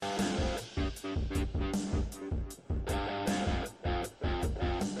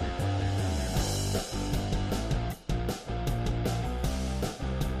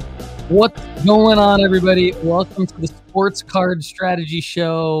What's going on, everybody? Welcome to the Sports Card Strategy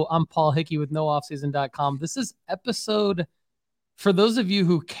Show. I'm Paul Hickey with NoOffSeason.com. This is episode, for those of you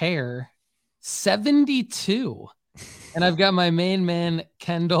who care, 72. And I've got my main man,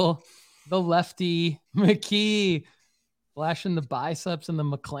 Kendall, the lefty, McKee, flashing the biceps and the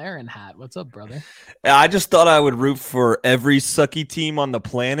McLaren hat. What's up, brother? I just thought I would root for every sucky team on the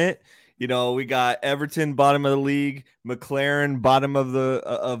planet. You know, we got Everton bottom of the league, McLaren bottom of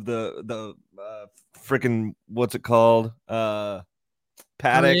the freaking what's it called? Paddock.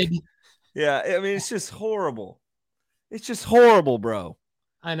 Grid. Yeah, I mean it's just horrible. It's just horrible, bro.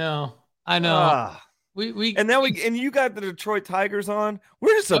 I know. We and you got the Detroit Tigers on.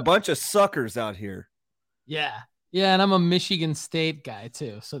 We're just a bunch of suckers out here. Yeah, and I'm a Michigan State guy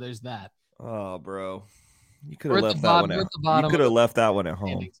too, so there's that. Oh, bro, you could have left that one at home. You could have left that one at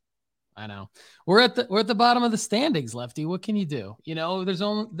home. I know. We're at the bottom of the standings, Lefty. What can you do? You know,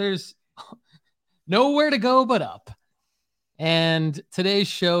 there's nowhere to go but up. And today's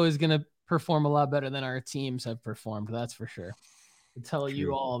show is going to perform a lot better than our teams have performed. That's for sure. To tell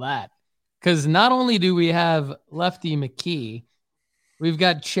you all that. Because not only do we have Lefty McKee, we've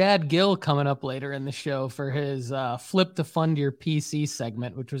got Chad Gill coming up later in the show for his Flip to Fund Your PC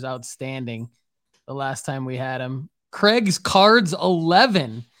segment, which was outstanding the last time we had him. Craig's Cards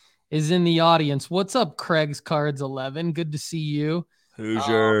 11 is in the audience. What's up, Craig's Cards 11? Good to see you.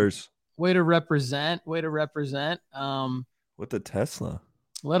 Hoosiers. Way to represent. With the Tesla.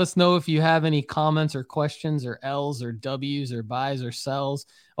 Let us know if you have any comments or questions or L's or W's or buys or sells.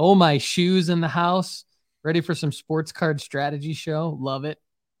 Oh, my shoes in the house. Ready for some sports card strategy show. Love it.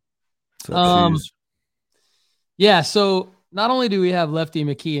 Shoes? Yeah, so not only do we have Lefty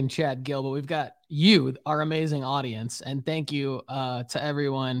McKee and Chad Gill, but we've got you, our amazing audience. And thank you to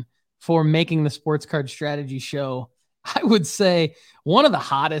everyone for making the Sports Card Strategy Show, I would say, one of the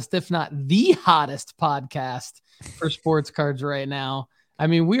hottest, if not the hottest podcast for sports cards right now. I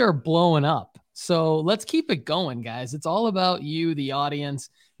mean, we are blowing up. So let's keep it going, guys. It's all about you, the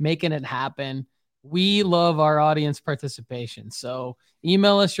audience, making it happen. We love our audience participation. So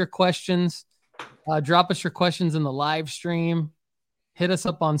email us your questions. Drop us your questions in the live stream. Hit us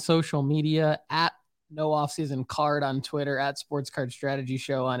up on social media at No Offseason Card on Twitter, at Sports Card Strategy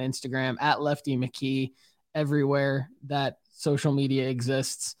Show on Instagram, at Lefty McKee, everywhere that social media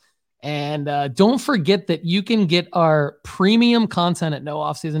exists. And don't forget that you can get our premium content at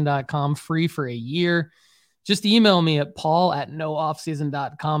nooffseason.com free for a year. Just email me at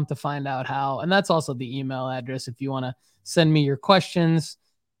paul@nooffseason.com to find out how. And that's also the email address if you want to send me your questions.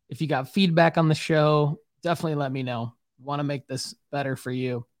 If you got feedback on the show, definitely let me know. Want to make this better for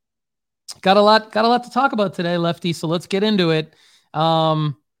you. Got a lot to talk about today, Lefty. So let's get into it.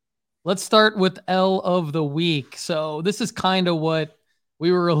 Let's start with L of the week. So this is kind of what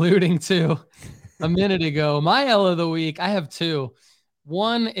we were alluding to a minute ago. My L of the week, I have two.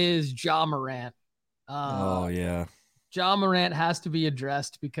 One is Ja Morant. Oh yeah. Ja Morant has to be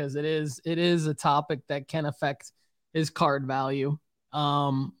addressed because it is a topic that can affect his card value.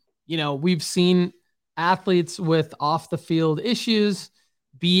 You know, we've seen athletes with off the field issues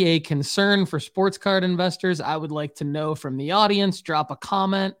be a concern for sports card investors. I would like to know from the audience, drop a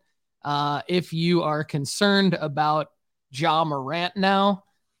comment if you are concerned about Ja Morant now.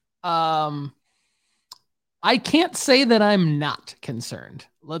 I can't say that I'm not concerned.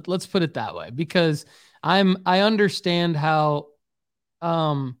 Let's put it that way, because I understand how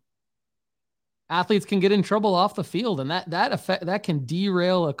athletes can get in trouble off the field, and that can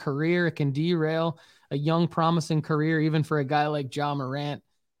derail a career. It can derail a young, promising career, even for a guy like Ja Morant.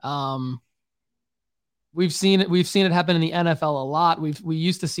 We've seen it happen in the NFL a lot. We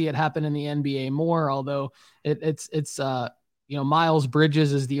used to see it happen in the NBA more, although it's Miles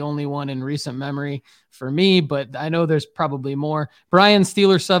Bridges is the only one in recent memory for me, but I know there's probably more. Brian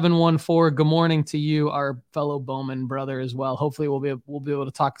Steeler 714, good morning to you, our fellow Bowman brother as well. Hopefully we'll be able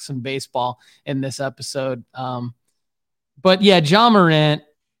to talk some baseball in this episode. But yeah, Ja Morant,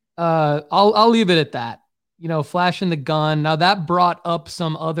 I'll leave it at that. You know, flashing the gun. Now that brought up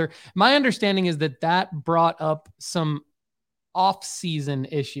my understanding is that brought up some off-season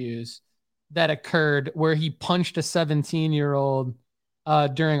issues that occurred where he punched a 17-year-old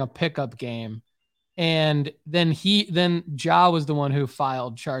during a pickup game. And then Ja was the one who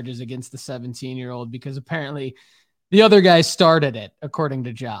filed charges against the 17-year-old because apparently the other guy started it, according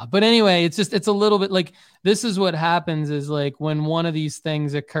to Ja. But anyway, it's a little bit like, this is what happens is like when one of these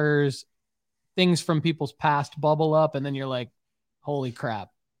things occurs, things from people's past bubble up, and then you're like, holy crap.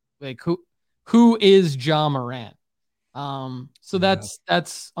 Like who is Ja Morant? So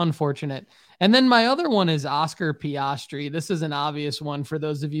that's unfortunate. And then my other one is Oscar Piastri. This is an obvious one for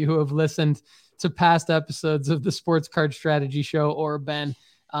those of you who have listened to past episodes of the Sports Card Strategy Show or been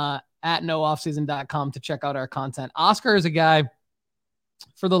at nooffseason.com to check out our content. Oscar is a guy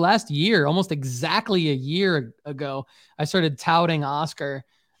for the last year, almost exactly a year ago, I started touting Oscar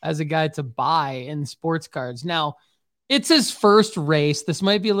as a guy to buy in sports cards. Now, it's his first race. This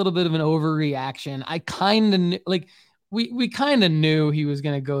might be a little bit of an overreaction. I kind of like we kind of knew he was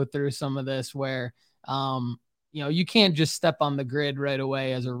going to go through some of this where you can't just step on the grid right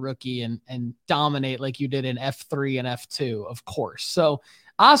away as a rookie and dominate like you did in F3 and F2, of course. So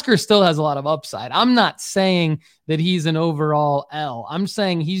Oscar still has a lot of upside. I'm not saying that he's an overall L. I'm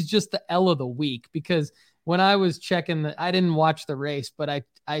saying he's just the L of the week, because when I was checking I didn't watch the race, but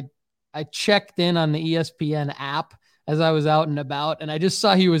I checked in on the ESPN app as I was out and about, and I just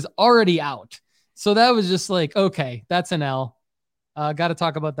saw he was already out. So that was just like, okay, that's an L. Got to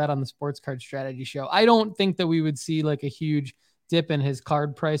talk about that on the Sports Card Strategy Show. I don't think that we would see like a huge dip in his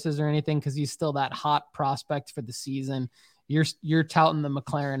card prices or anything, because he's still that hot prospect for the season. You're touting the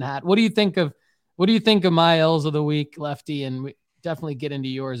McLaren hat. What do you think of my L's of the week, Lefty? And we definitely get into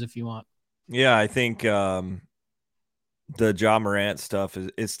yours if you want. Yeah, I think the Ja Morant stuff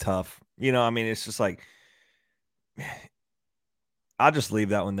is tough. I mean, it's just like I'll just leave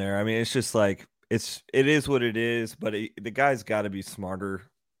that one there. I mean, it's just like it is what it is, but the guy's got to be smarter.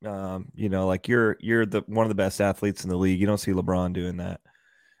 Like you're the one of the best athletes in the league. You don't see LeBron doing that.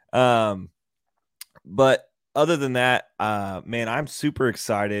 But other than that, man, I'm super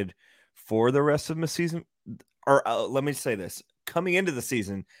excited for the rest of the season. Or let me say this: coming into the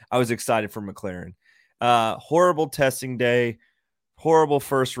season, I was excited for McLaren. Horrible testing day, horrible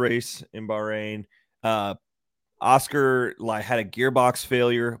first race in Bahrain. Oscar had a gearbox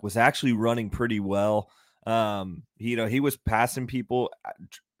failure, was actually running pretty well. He was passing people,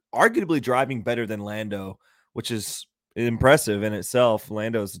 arguably driving better than Lando, which is impressive in itself.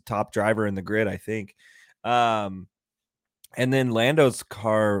 Lando's the top driver in the grid, I think. And then Lando's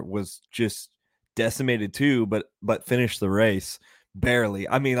car was just decimated too, but finished the race barely.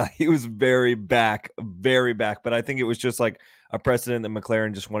 I mean, he was very back, but I think it was just like a precedent that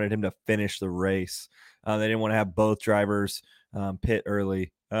McLaren just wanted him to finish the race. They didn't want to have both drivers pit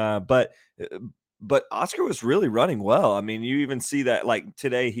early. But Oscar was really running well. I mean, you even see that like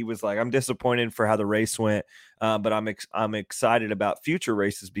today he was like, I'm disappointed for how the race went, but I'm excited about future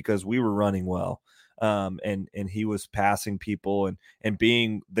races because we were running well. And he was passing people and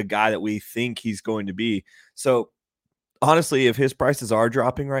being the guy that we think he's going to be. So honestly, if his prices are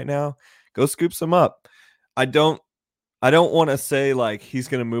dropping right now, go scoop some up. I don't want to say like he's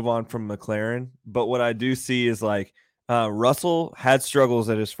going to move on from McLaren, but what I do see is like Russell had struggles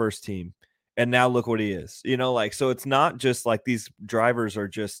at his first team, and now look what he is. So it's not just like these drivers are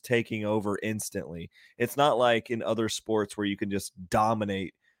just taking over instantly. It's not like in other sports where you can just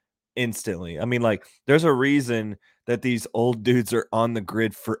dominate instantly. I mean, like there's a reason that these old dudes are on the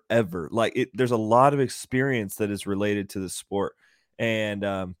grid forever. Like there's a lot of experience that is related to the sport,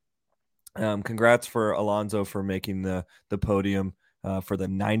 and congrats for Alonso for making the podium for the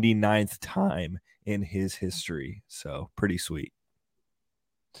 99th time in his history. So pretty sweet.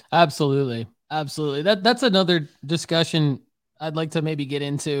 Absolutely. That's another discussion I'd like to maybe get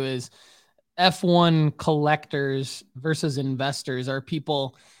into is F1 collectors versus investors. Are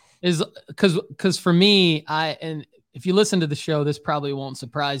people because for me, and if you listen to the show, this probably won't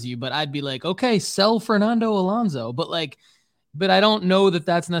surprise you, but I'd be like, okay, sell Fernando Alonso, but I don't know that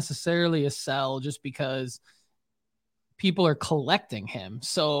that's necessarily a sell just because people are collecting him.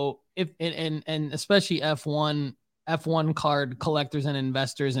 So and especially F1 card collectors and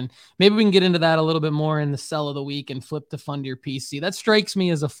investors, and maybe we can get into that a little bit more in the sell of the week and flip to fund your PC. That strikes me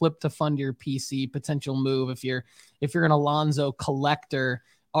as a flip to fund your PC potential move. If you're an Alonso collector,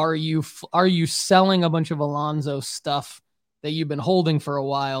 are you selling a bunch of Alonso stuff that you've been holding for a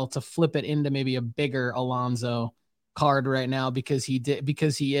while to flip it into maybe a bigger Alonso card right now because he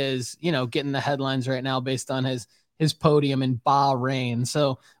is, getting the headlines right now based on his podium in Bahrain.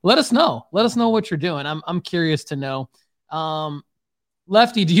 So let us know what you're doing. I'm curious to know.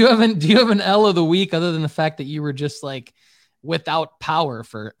 Lefty, do you have an L of the week other than the fact that you were just like without power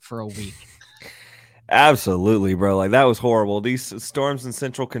for a week? Absolutely, bro. Like that was horrible. These storms in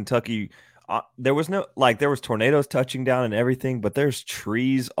central Kentucky, there was tornadoes touching down and everything, but there's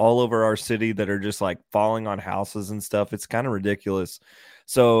trees all over our city that are just like falling on houses and stuff. It's kind of ridiculous.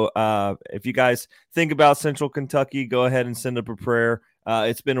 So if you guys think about central Kentucky, go ahead and send up a prayer.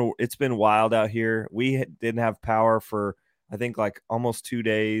 It's been wild out here. We didn't have power for I think like almost 2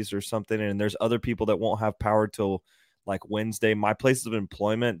 days or something, and there's other people that won't have power till like Wednesday. My place of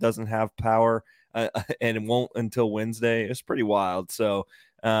employment doesn't have power, and it won't until Wednesday. It's pretty wild. So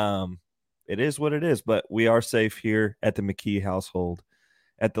it is what it is, but we are safe here at the McKee household,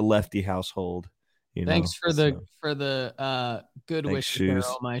 at the Lefty household. Thanks for the good wishes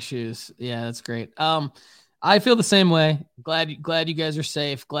for all my shoes. Yeah, that's great. I feel the same way. Glad you guys are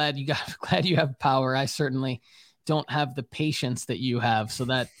safe. Glad you have power. I certainly don't have the patience that you have, so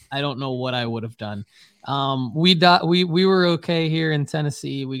that I don't know what I would have done. We were okay here in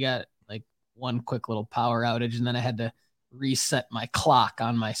Tennessee. We got like one quick little power outage, and then I had to reset my clock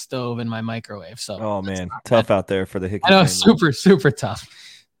on my stove and my microwave. So oh man, tough out there for the Hickey. I know, super tough.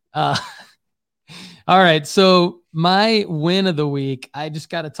 All right, so my win of the week, I just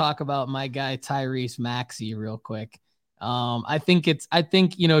got to talk about my guy Tyrese Maxey real quick. I think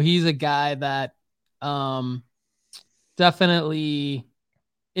he's a guy that definitely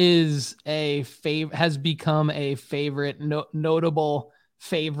is has become a notable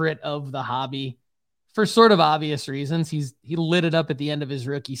favorite of the hobby for sort of obvious reasons. He lit it up at the end of his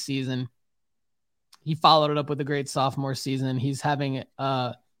rookie season. He followed it up with a great sophomore season. He's having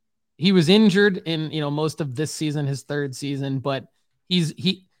he was injured in, most of this season, his third season, but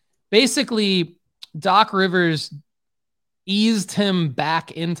he basically Doc Rivers eased him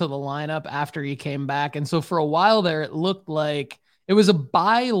back into the lineup after he came back. And so for a while there, it looked like it was a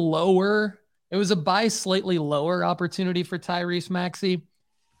buy slightly lower opportunity for Tyrese Maxey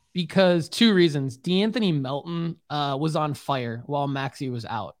because two reasons. DeAnthony Melton was on fire while Maxey was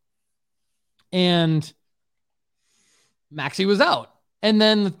out. And Maxey was out. And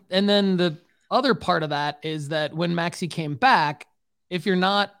then the other part of that is that when Maxey came back, if you're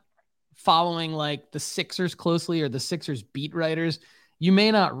not following like the Sixers closely or the Sixers beat writers, you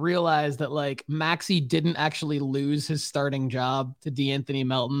may not realize that like Maxey didn't actually lose his starting job to DeAnthony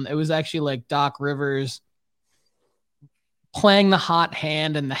Melton. It was actually like Doc Rivers playing the hot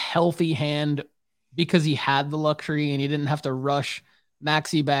hand and the healthy hand because he had the luxury and he didn't have to rush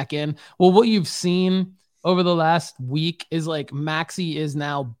Maxey back in. Well, what you've seen over the last week is like Maxey is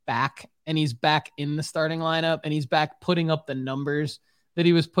now back and he's back in the starting lineup and he's back putting up the numbers that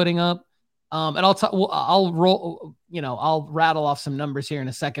he was putting up. And I'll rattle off some numbers here in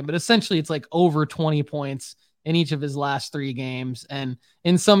a second, but essentially it's like over 20 points in each of his last 3 games. And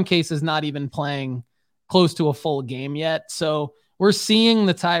in some cases, not even playing close to a full game yet. So we're seeing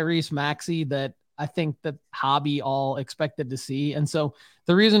the Tyrese Maxey that I think the hobby all expected to see. And so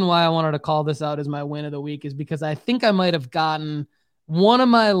the reason why I wanted to call this out as my win of the week is because I think I might have gotten one of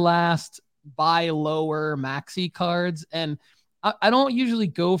my last buy lower Maxey cards. And I don't usually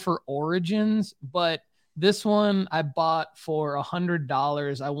go for origins, but this one I bought for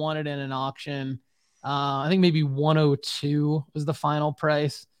 $100. I won it in an auction. I think maybe 102 was the final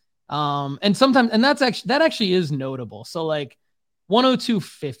price. And that actually is notable. So like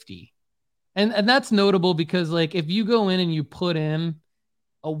 102.50. And that's notable because like if you go in and you put in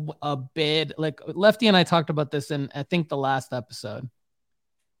a bid, like Lefty and I talked about this in I think the last episode.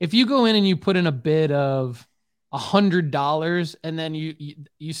 If you go in and you put in a bid of $100 and then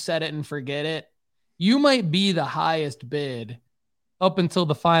you set it and forget it, you might be the highest bid up until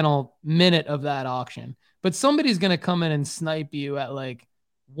the final minute of that auction. But somebody's going to come in and snipe you at like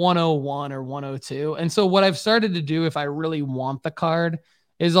 101 or 102. And so what I've started to do if I really want the card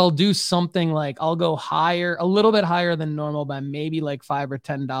is I'll do something like I'll go higher, a little bit higher than normal by maybe like $5 or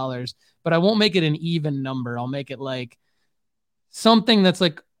 $10, but I won't make it an even number. I'll make it like something that's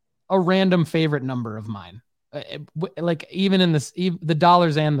like a random favorite number of mine. Like even in the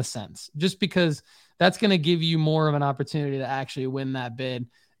dollars and the cents, just because that's going to give you more of an opportunity to actually win that bid.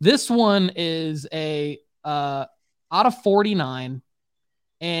 This one is out of 49.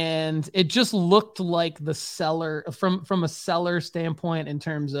 And it just looked like the seller from a seller standpoint in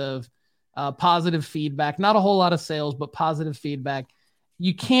terms of positive feedback, not a whole lot of sales, but positive feedback.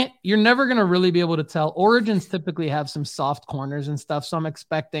 You're never going to really be able to tell. Origins typically have some soft corners and stuff. So I'm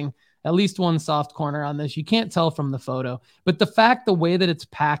expecting at least one soft corner on this. You can't tell from the photo, but the way that it's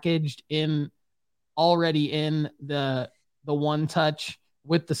packaged already in the one touch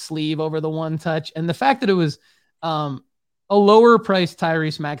with the sleeve over the one touch. And the fact that it was, a lower price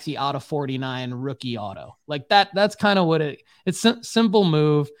Tyrese Maxey out of 49 rookie auto like that's kind of what it's a simple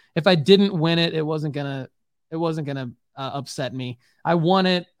move. If I didn't win it, it wasn't going to upset me. I won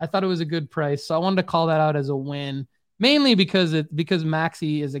it. I thought it was a good price. So I wanted to call that out as a win, mainly because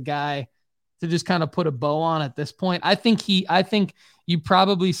Maxey is a guy to just kind of put a bow on at this point. I think you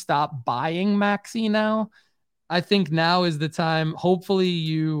probably stop buying Maxey now. I think now is the time. Hopefully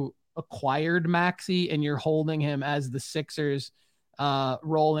you acquired Maxey and you're holding him as the Sixers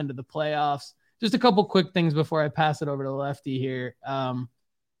roll into the playoffs just a couple quick things before I pass it over to Lefty here.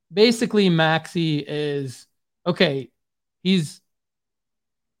 Basically, Maxey is okay. He's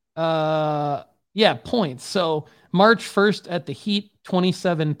points. So March 1st at the Heat,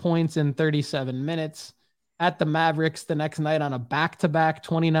 27 points in 37 minutes. At the Mavericks the next night on a back-to-back,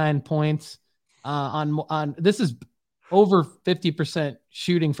 29 points. On this is over 50%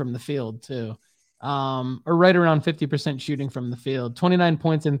 shooting from the field too. Or right around 50% shooting from the field. 29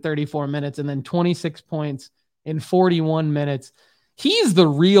 points in 34 minutes, and then 26 points in 41 minutes. He's the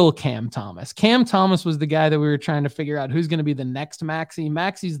real Cam Thomas. Cam Thomas was the guy that we were trying to figure out who's going to be the next Maxey.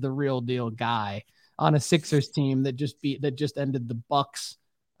 Maxey's the real deal guy on a Sixers team that just ended the Bucks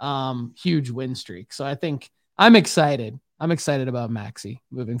huge win streak. So I think I'm excited. I'm excited about Maxey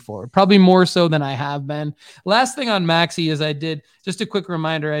moving forward, probably more so than I have been. Last thing on Maxey is just a quick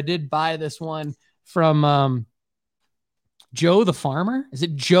reminder. I did buy this one from Joe the Farmer. Is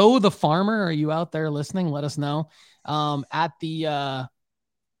it Joe the Farmer? Are you out there listening? Let us know. At the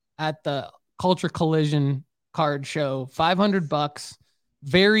Culture Collision card show, $500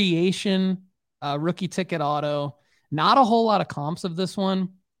 variation, rookie ticket auto. Not a whole lot of comps of this one.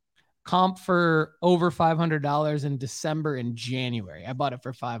 Comp for over $500 in December and January. I bought it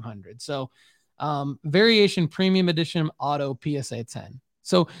for $500. So variation premium edition auto PSA 10.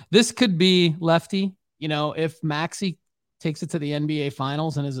 So this could be Lefty. If Maxey takes it to the NBA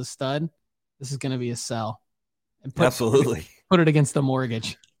finals and is a stud, this is going to be a sell. And Absolutely. Put it against the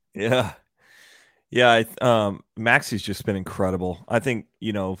mortgage. Yeah. Yeah. Maxey's just been incredible. I think,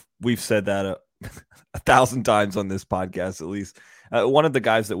 we've said that 1,000 times on this podcast, at least. One of the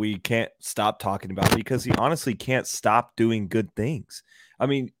guys that we can't stop talking about because he honestly can't stop doing good things. I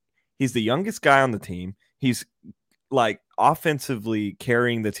mean, he's the youngest guy on the team. He's like offensively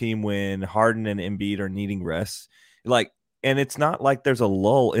carrying the team when Harden and Embiid are needing rest. And it's not like there's a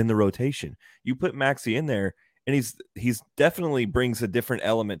lull in the rotation. You put Maxey in there, and he's definitely brings a different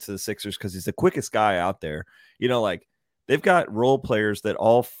element to the Sixers because he's the quickest guy out there. They've got role players that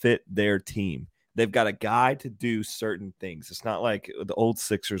all fit their team. They've got a guy to do certain things. It's not like the old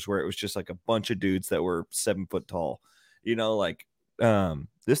Sixers where it was just like a bunch of dudes that were 7 foot tall.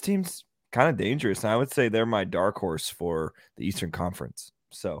 This team's kind of dangerous. And I would say they're my dark horse for the Eastern Conference.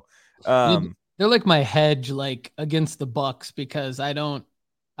 So they're like my hedge, against the Bucks, because I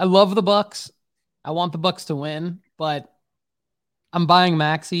love the Bucks. I want the Bucks to win, but I'm buying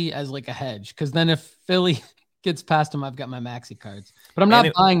Maxey as a hedge. Cause then if Philly gets past him, I've got my Maxey cards, but I'm not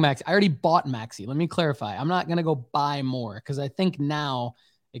buying Maxey. I already bought Maxey. Let me clarify. I'm not going to go buy more because I think now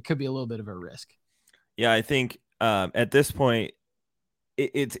it could be a little bit of a risk. Yeah, I think at this point,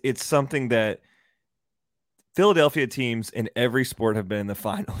 it's something that Philadelphia teams in every sport have been in the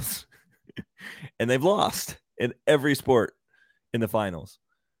finals, and they've lost in every sport in the finals.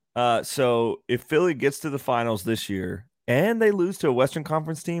 So if Philly gets to the finals this year and they lose to a Western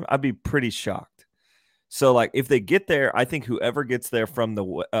Conference team, I'd be pretty shocked. So, if they get there, I think whoever gets there from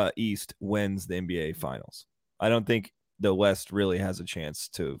the East wins the NBA Finals. I don't think the West really has a chance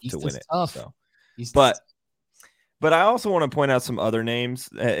to win it. Tough. So, but I also want to point out some other names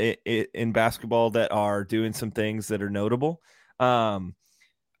in basketball that are doing some things that are notable.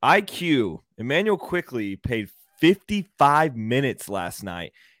 IQ, Emmanuel Quickley played 55 minutes last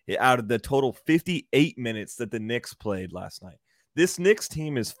night out of the total 58 minutes that the Knicks played last night. This Knicks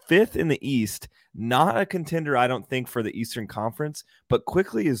team is 5th in the East, not a contender, I don't think, for the Eastern Conference, but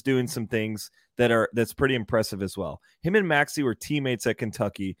Quickley is doing some things that's pretty impressive as well. Him and Maxey were teammates at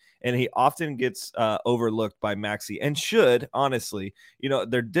Kentucky, and he often gets overlooked by Maxey, and should, honestly.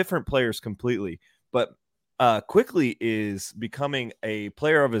 They're different players completely, but Quickley is becoming a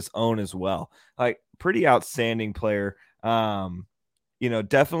player of his own as well. Pretty outstanding player.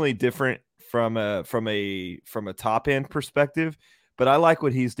 Definitely different from a top end perspective, but I like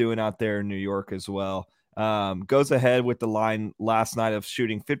what he's doing out there in New York as well. Goes ahead with the line last night of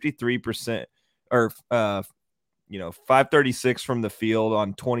shooting 53% or 536 from the field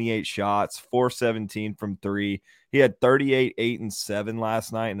on 28 shots, 417 from 3. He had 38, 8, and 7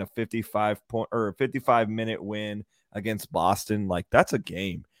 last night in a 55-minute win against Boston. That's a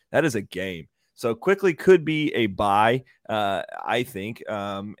game. That is a game. So Quickley could be a buy, I think.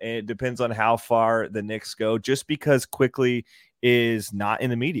 And it depends on how far the Knicks go, just because Quickley is not in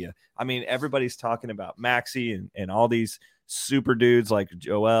the media. I mean, everybody's talking about Maxey and all these super dudes like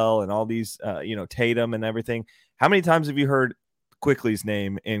Joel and all these, Tatum and everything. How many times have you heard Quickley's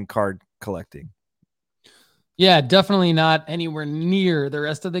name in card collecting? Yeah, definitely not anywhere near the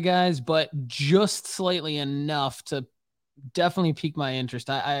rest of the guys, but just slightly enough to definitely piqued my interest.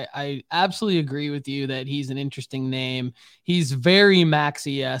 I absolutely agree with you that he's an interesting name. He's very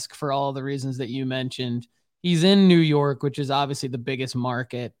Maxey-esque for all the reasons that you mentioned. He's in New York, which is obviously the biggest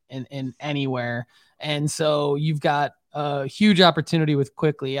market in anywhere. And so you've got a huge opportunity with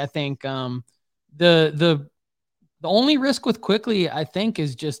Quickly. I think the the only risk with Quickly, I think,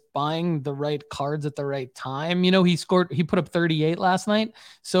 is just buying the right cards at the right time. You know, he put up 38 last night.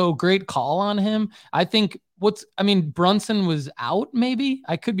 So great call on him. I think Brunson was out, maybe.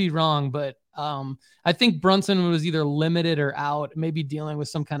 I could be wrong, but I think Brunson was either limited or out, maybe dealing with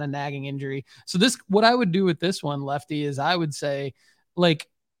some kind of nagging injury. So what I would do with this one, Lefty, is I would say, like,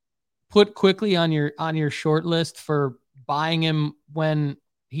 put Quickly on your short list for buying him when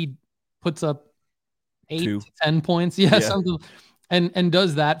he puts up 8 to 10 points. Yeah, something, and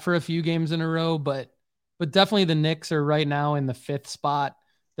does that for a few games in a row. But definitely the Knicks are right now in the 5th spot.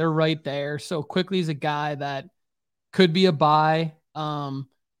 They're right there. So Quickly is a guy that could be a buy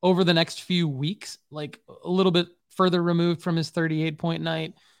over the next few weeks, like a little bit further removed from his 38-point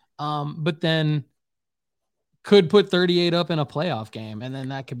night. But then could put 38 up in a playoff game, and then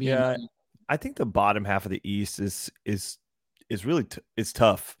that could be. I think the bottom half of the East is really it's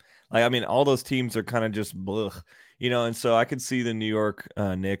tough. Like, I mean, all those teams are kind of just blech, and so I could see the New York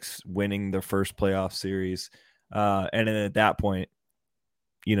Knicks winning their first playoff series. And then at that point,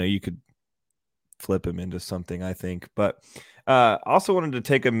 you could flip him into something, I think. But also wanted to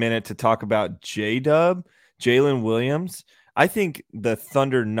take a minute to talk about J-Dub, Jalen Williams. I think the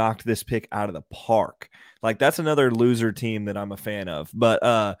Thunder knocked this pick out of the park. Like, that's another loser team that I'm a fan of. But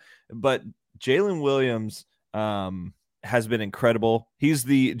Jalen Williams has been incredible. He's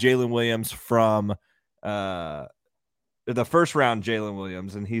the Jalen Williams from the first round Jalen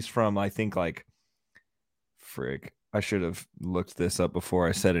Williams, and he's from, I think, like, frick. I should have looked this up before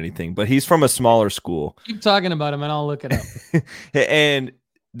I said anything, but he's from a smaller school. Keep talking about him and I'll look it up. And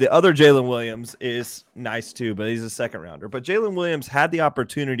the other Jalen Williams is nice too, but he's a second rounder. But Jalen Williams had the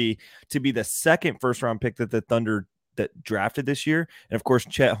opportunity to be the second first round pick that the Thunder that drafted this year. And of course,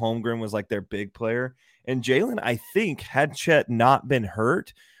 Chet Holmgren was like their big player. And Jalen, I think, had Chet not been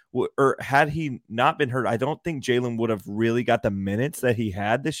hurt, or had he not been hurt, I don't think Jalen would have really got the minutes that he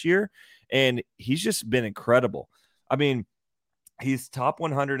had this year. And he's just been incredible. I mean, he's top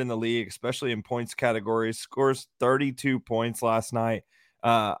 100 in the league, especially in points categories. Scores 32 points last night.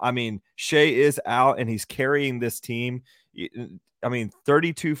 I mean, Shea is out and he's carrying this team. I mean,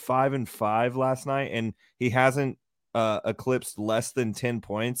 32, 5-5 last night, and he hasn't eclipsed less than 10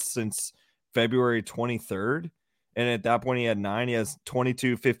 points since February 23rd. And at that point, he had 9. He has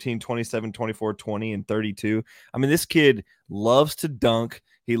 22, 15, 27, 24, 20, and 32. I mean, this kid loves to dunk.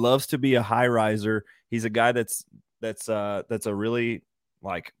 He loves to be a high riser. He's a guy that's a really,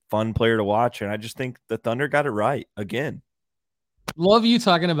 like, fun player to watch. And I just think the Thunder got it right again. Love you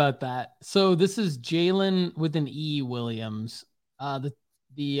talking about that. So this is Jalen with an E Williams, the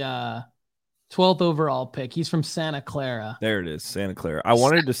 12th overall pick. He's from Santa Clara. There it is, Santa Clara. I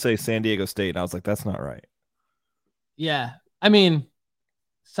wanted to say San Diego State, and I was like, that's not right. Yeah, I mean,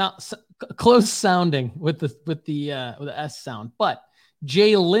 close sounding with the S sound, but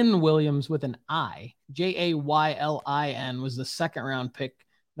Jalen Williams with an I, Jaylin, was the second round pick,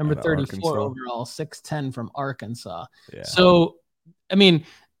 number 34 overall, 6'10" from Arkansas. Yeah. So, I mean,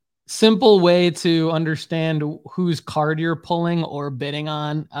 simple way to understand whose card you're pulling or bidding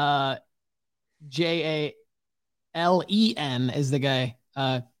on. Jalen is the guy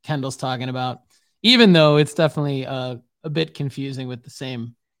Kendall's talking about, even though it's definitely a bit confusing with the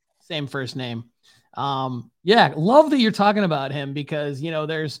same first name. Yeah, love that you're talking about him, because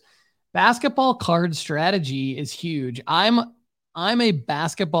there's basketball card strategy is huge. I'm a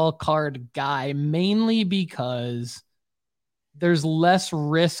basketball card guy mainly because there's less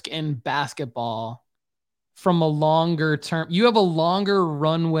risk in basketball from a longer term. You have a longer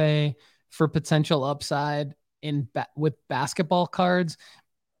runway for potential upside with basketball cards.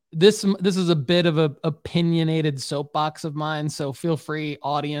 This is a bit of a opinionated soapbox of mine, so feel free,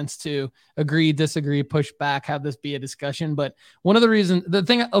 audience, to agree, disagree, push back, have this be a discussion. But one of the reasons,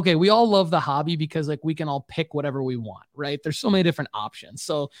 we all love the hobby because, like, we can all pick whatever we want, right? There's so many different options,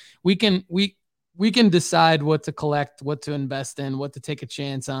 so we can decide what to collect, what to invest in, what to take a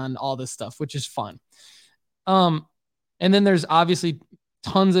chance on, all this stuff, which is fun. And then there's obviously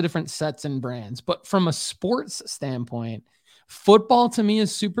tons of different sets and brands, but from a sports standpoint, football to me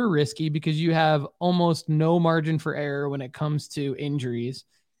is super risky because you have almost no margin for error when it comes to injuries.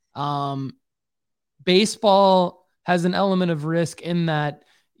 Baseball has an element of risk in that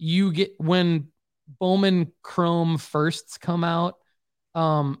you get, when Bowman Chrome firsts come out,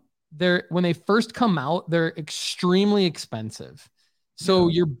 when they first come out, they're extremely expensive. So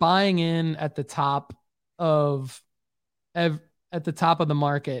you're buying in at the top of the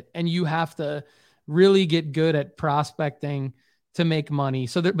market, and you have to really get good at prospecting to make money.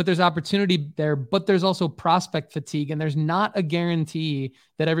 But there's opportunity there, but there's also prospect fatigue, and there's not a guarantee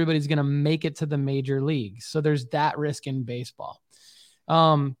that everybody's going to make it to the major leagues. So there's that risk in baseball.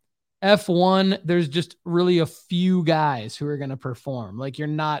 F1, there's just really a few guys who are going to perform. Like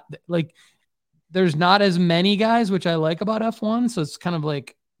there's not as many guys, which I like about F1. So it's kind of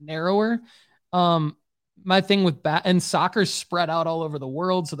like narrower. My thing with and soccer's spread out all over the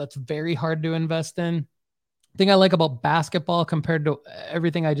world, so that's very hard to invest in. The thing I like about basketball compared to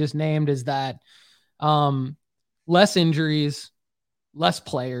everything I just named is that less injuries, less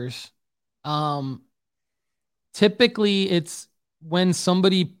players. Typically, it's when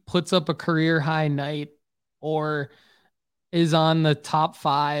somebody puts up a career high night or is on the top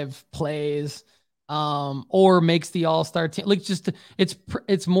 5 plays, or makes the all-star team. Like, just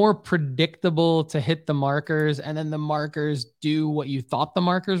it's more predictable to hit the markers, and then the markers do what you thought the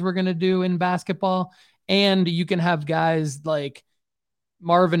markers were going to do in basketball. And you can have guys like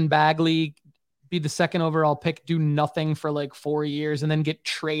Marvin Bagley be the second overall pick, do nothing for like 4 years, and then get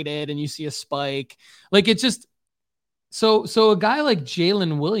traded, and you see a spike. Like, it's just so a guy like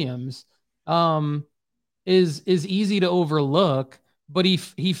Jalen Williams is easy to overlook, but he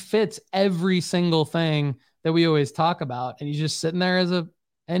fits every single thing that we always talk about, and he's just sitting there as a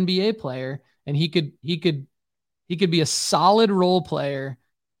NBA player, and he could be a solid role player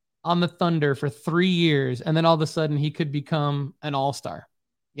on the Thunder for 3 years, and then all of a sudden he could become an all-star,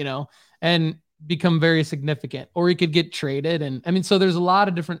 and become very significant, or he could get traded. And I mean, so there's a lot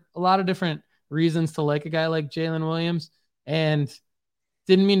of different reasons to like a guy like Jalen Williams. And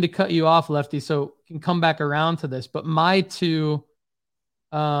didn't mean to cut you off, Lefty, so can come back around to this, but my two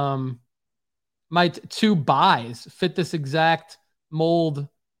buys fit this exact mold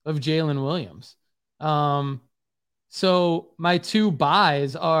of Jalen Williams. So my 2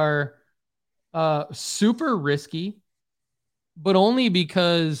 buys are super risky, but only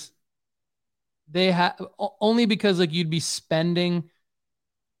because like you'd be spending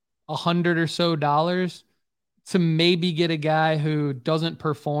 $100 or so to maybe get a guy who doesn't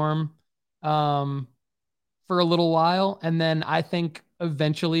perform for a little while, and then I think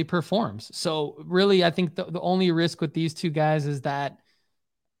eventually performs. So really, I think the only risk with these 2 guys is that,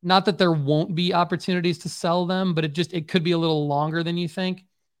 not that there won't be opportunities to sell them, but it could be a little longer than you think.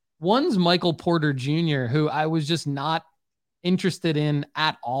 One's Michael Porter Jr., who I was just not interested in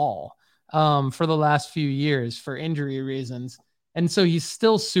at all for the last few years for injury reasons. And so he's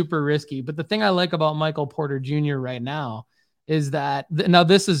still super risky. But the thing I like about Michael Porter Jr. right now is that, now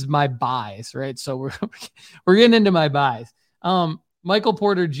this is my buys, right? So we're getting into my buys. Michael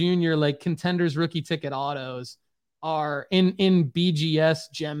Porter Jr., like Contenders rookie ticket autos, are in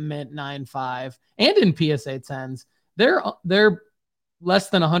BGS Gem Mint 9.5 and in PSA 10s. They're less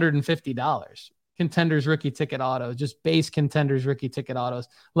than $150. Contenders rookie ticket autos, just base Contenders rookie ticket autos,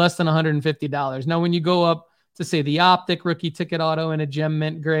 less than $150. Now, when you go up to say the Optic rookie ticket auto in a Gem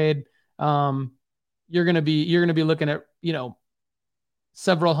Mint grade, you're gonna be looking at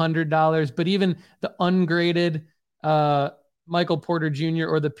several $100s. But even the ungraded Michael Porter Jr.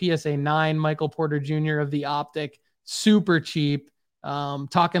 or the PSA 9 Michael Porter Jr. of the Optic, super cheap.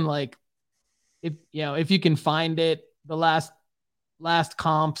 Talking like, if you can find it, the last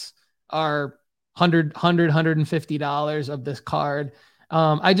comps are $150 of this card.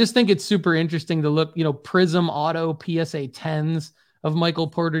 I just think it's super interesting to look. Prism Auto PSA 10s of Michael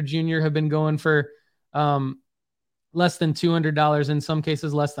Porter Jr. have been going for less than $200, in some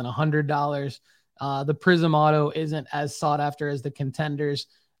cases less than $100. The Prism Auto isn't as sought after as the Contenders,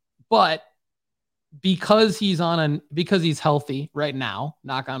 but because he's healthy right now,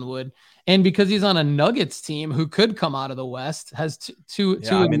 knock on wood, and because he's on a Nuggets team who could come out of the West, has two.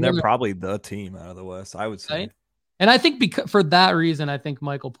 I mean, they're probably the team out of the West, I would say. Right? And I think for that reason, I think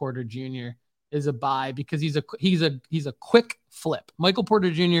Michael Porter Jr. is a buy, because he's a quick flip. Michael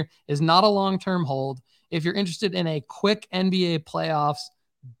Porter Jr. is not a long-term hold. If you're interested in a quick NBA playoffs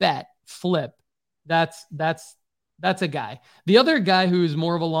bet flip, that's a guy. The other guy who's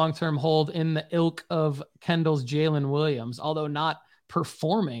more of a long-term hold in the ilk of Kendall's Jalen Williams, although not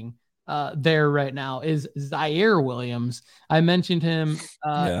performing there right now, is Zaire Williams. I mentioned him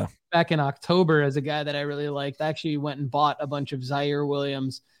back in October as a guy that I really liked. I actually went and bought a bunch of Zaire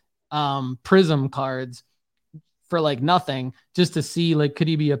Williams Prism cards for like nothing, just to see, like, could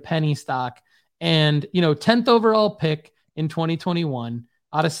he be a penny stock? And 10th overall pick in 2021.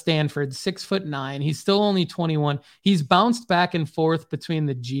 out of Stanford, 6'9". He's still only 21. He's bounced back and forth between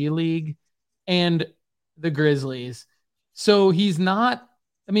the G League and the Grizzlies. So he's not,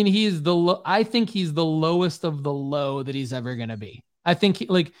 I mean, I think he's the lowest of the low that he's ever going to be. I think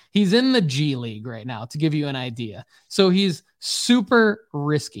he's in the G League right now, to give you an idea. So he's super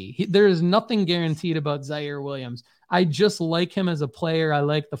risky. There is nothing guaranteed about Zaire Williams. I just like him as a player. I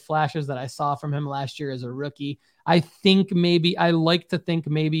like the flashes that I saw from him last year as a rookie. I like to think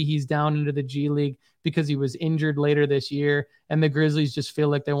maybe he's down into the G League because he was injured later this year, and the Grizzlies just feel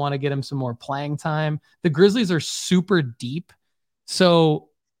like they want to get him some more playing time. The Grizzlies are super deep. So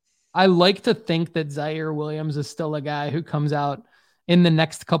I like to think that Zaire Williams is still a guy who comes out in the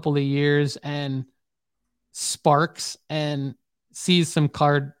next couple of years and sparks and sees some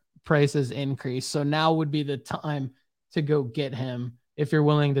card prices increase. So now would be the time to go get him if you're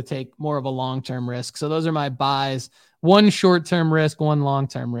willing to take more of a long-term risk. So those are my buys. One short-term risk, one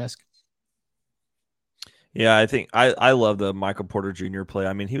long-term risk. Yeah, I think I love the Michael Porter Jr. play.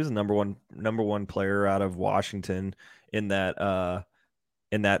 I mean, he was the number one player out of Washington in that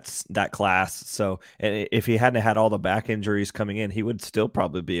class. So, and if he hadn't had all the back injuries coming in, he would still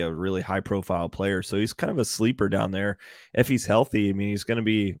probably be a really high profile player. So he's kind of a sleeper down there. If he's healthy, I mean, he's going to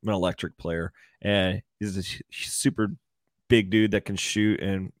be an electric player, and he's a super big dude that can shoot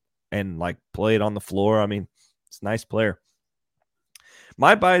and like play it on the floor. I mean, it's a nice player.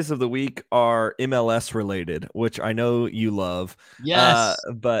 My buys of the week are MLS related, which I know you love. Yes.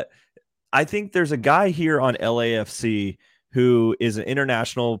 But I think there's a guy here on LAFC who is an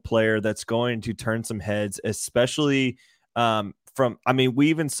international player that's going to turn some heads, especially we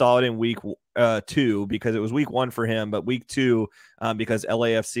even saw it in week 2 because it was week 1 for him, but week 2 because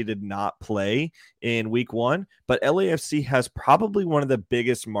LAFC did not play in week 1. But LAFC has probably one of the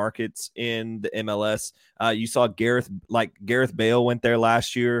biggest markets in the MLS. You saw Gareth Bale went there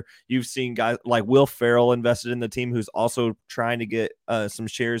last year. You've seen guys like Will Ferrell invested in the team, who's also trying to get some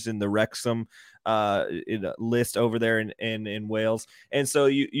shares in the Wrexham list over there in Wales. And so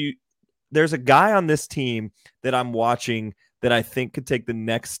there's a guy on this team that I'm watching that I think could take the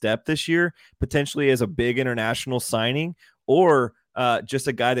next step this year, potentially as a big international signing, or just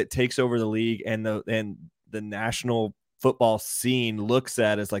a guy that takes over the league and the national football scene looks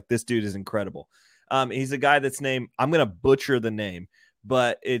at as like, this dude is incredible. He's a guy that's named, I'm going to butcher the name,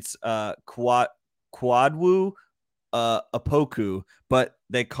 but it's Kwadwo Apoku, but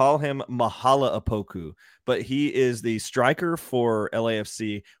they call him Mahala Apoku. But he is the striker for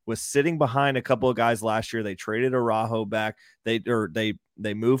LAFC, was sitting behind a couple of guys last year. They traded Araujo back. They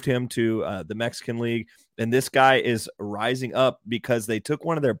moved him to the Mexican League. And this guy is rising up because they took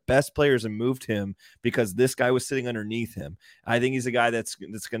one of their best players and moved him because this guy was sitting underneath him. I think he's a guy that's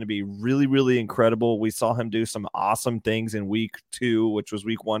going to be really, really incredible. We saw him do some awesome things in week 2, which was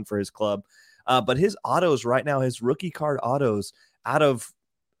week 1 for his club. But his autos right now, his rookie card autos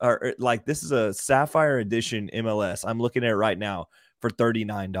this is a Sapphire Edition MLS. I'm looking at it right now for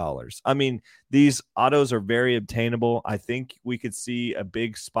 $39. I mean, these autos are very obtainable. I think we could see a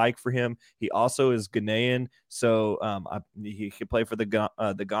big spike for him. He also is Ghanaian, so he could play for the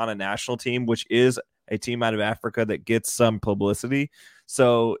Ghana national team, which is a team out of Africa that gets some publicity.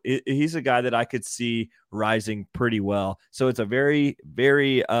 So he's a guy that I could see rising pretty well. So it's a very,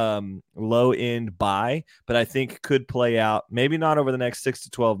 very low end buy, but I think could play out maybe not over the next 6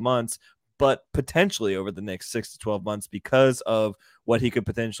 to 12 months, but potentially over the next 6 to 12 months because of what he could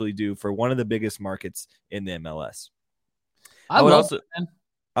potentially do for one of the biggest markets in the MLS. I would also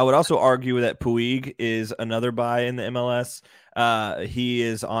argue that Puig is another buy in the MLS. He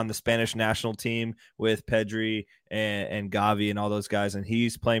is on the Spanish national team with Pedri and Gavi and all those guys, and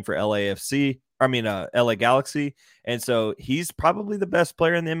he's playing for LA Galaxy, and so he's probably the best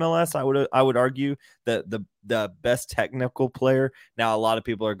player in the MLS. I would argue that the best technical player. Now, a lot of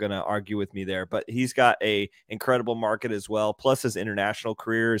people are going to argue with me there, but he's got a incredible market as well. Plus, his international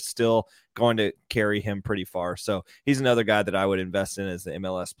career is still going to carry him pretty far. So he's another guy that I would invest in as the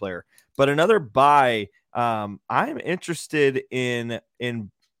MLS player. But another buy, I'm interested in.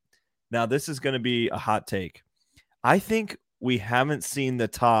 Now, this is going to be a hot take. I think we haven't seen the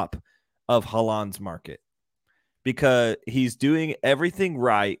top of Haaland's market because he's doing everything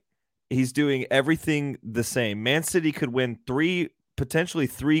right. He's doing everything the same. Man City could win potentially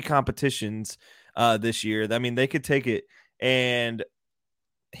three competitions this year. I mean, they could take it, and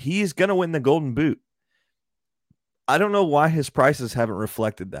he's going to win the Golden Boot. I don't know why his prices haven't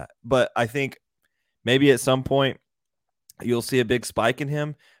reflected that, but I think maybe at some point you'll see a big spike in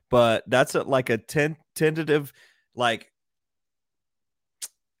him, but that's like a tentative, like,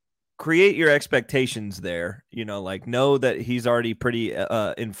 create your expectations there, like know that he's already pretty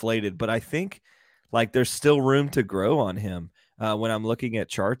inflated, but I think like there's still room to grow on him when I'm looking at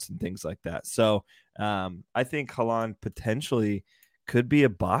charts and things like that. So I think Haaland potentially could be a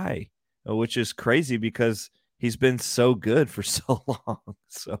buy, which is crazy because he's been so good for so long.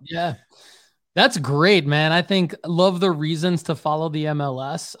 So yeah, that's great, man. I think love the reasons to follow the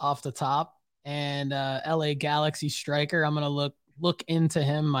MLS off the top, and LA Galaxy striker. I'm gonna look into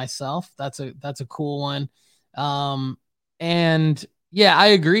him myself. That's a cool one. And yeah, I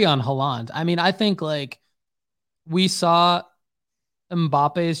agree on Haaland. I mean, I think like we saw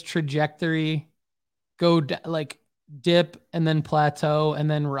Mbappe's trajectory go like dip and then plateau and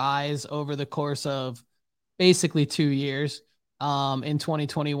then rise over the course of basically 2 years in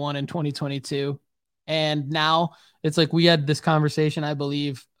 2021 and 2022. And now it's like we had this conversation, I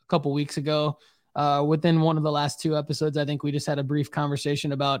believe, a couple weeks ago. Within one of the last 2 episodes, I think we just had a brief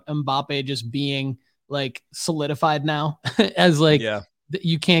conversation about Mbappe just being like solidified now as like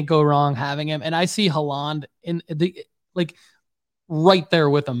you can't go wrong having him. And I see Haaland in the like right there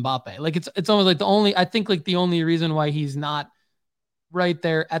with Mbappe. Like it's almost like I think like the only reason why he's not right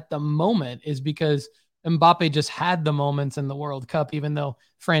there at the moment is because Mbappe just had the moments in the World Cup, even though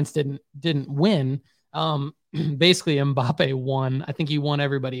France didn't win. Basically Mbappe won. I think he won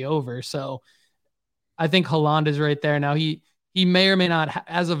everybody over. So I think Haaland is right there. Now he may or may not,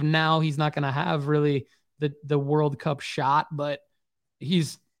 as of now, he's not going to have really the World Cup shot, but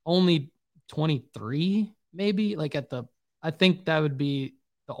he's only 23, maybe like I think that would be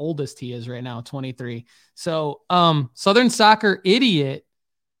the oldest he is right now, 23. So, Southern Soccer Idiot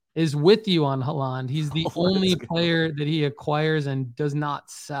is with you on Haaland. He's the only player that he acquires and does not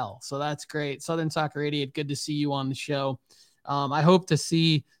sell. So that's great. Southern Soccer Idiot, good to see you on the show. I hope to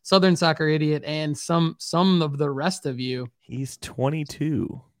see Southern Soccer Idiot and some of the rest of you. He's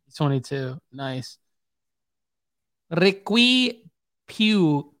 22. He's 22. Nice. Riqui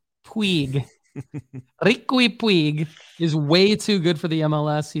Puig. Riqui Puig is way too good for the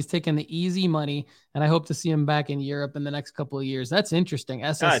MLS. He's taking the easy money, and I hope to see him back in Europe in the next couple of years. That's interesting.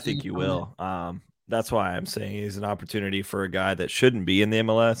 SSC, I think you will. That's why I'm saying he's an opportunity for a guy that shouldn't be in the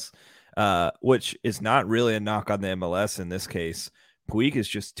MLS, which is not really a knock on the MLS in this case. Puig is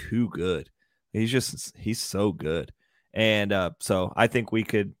just too good. He's so good. And so I think we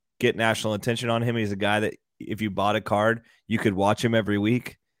could get national attention on him. He's a guy that if you bought a card, you could watch him every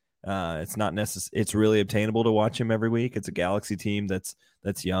week. It's not necessary. It's really obtainable to watch him every week. It's a Galaxy team that's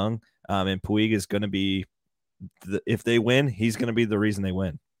young. And Puig is going to be, if they win, he's going to be the reason they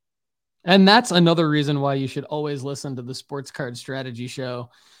win. And that's another reason why you should always listen to the Sports Card Strategy Show.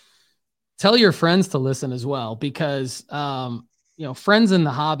 Tell your friends to listen as well, because, friends in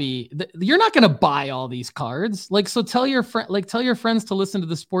the hobby, you're not going to buy all these cards. Like, so tell your friends to listen to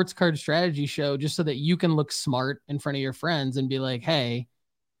the Sports Card Strategy Show just so that you can look smart in front of your friends and be like, hey,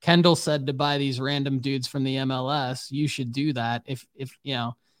 Kendall said to buy these random dudes from the MLS. You should do that if you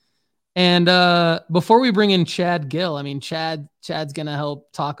know. And before we bring in Chad Gill, I mean, Chad's going to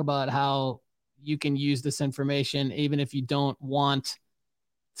help talk about how you can use this information even if you don't want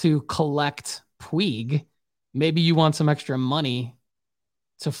to collect Puig. Maybe you want some extra money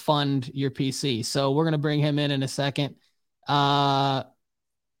to fund your PC. So we're going to bring him in a second. Before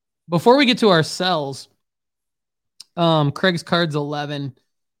we get to our sells, Craig's Cards 11.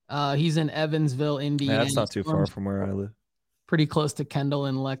 He's in Evansville, Indiana. Yeah, that's not too far from where I live. Pretty close to Kendall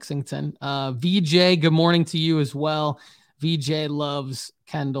in Lexington. VJ, good morning to you as well. VJ loves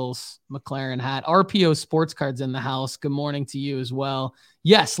Kendall's McLaren hat. RPO Sports Cards in the house. Good morning to you as well.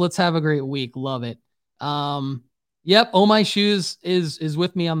 Yes, let's have a great week. Love it. Yep. Oh My Shoes is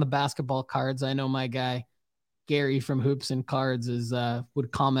with me on the basketball cards. I know my guy Gary from Hoops and Cards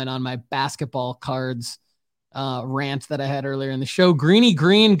would comment on my basketball cards rant that I had earlier in the show. Greeny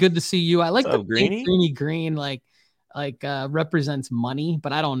Green, good to see you. I like the Greeny Green, like represents money,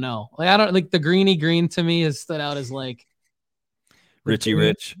 but I don't know. Like I don't like the Greeny Green to me has stood out as like Richie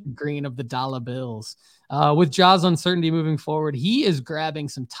Rich green of the dollar bills. With Ja's uncertainty moving forward, he is grabbing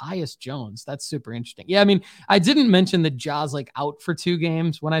some Tyus Jones. That's super interesting. Yeah, I mean, I didn't mention that Ja's like out for 2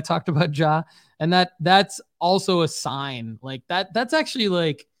 games when I talked about Ja, and that's also a sign. Like that's actually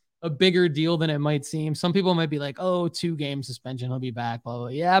like a bigger deal than it might seem. Some people might be like, oh, 2 game suspension, he'll be back, blah, blah.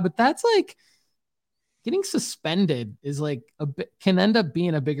 Yeah, but that's like getting suspended is like can end up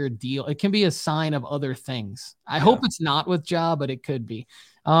being a bigger deal. It can be a sign of other things. I hope it's not with Ja, but it could be.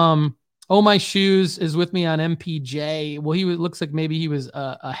 Oh My Shoes is with me on MPJ. Well, looks like maybe he was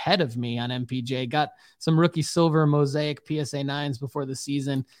ahead of me on MPJ. Got some rookie silver mosaic PSA 9s before the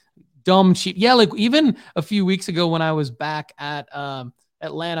season. Dumb cheap. Yeah, like even a few weeks ago when I was back at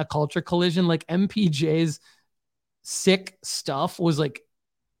Atlanta Culture Collision, like MPJ's sick stuff was like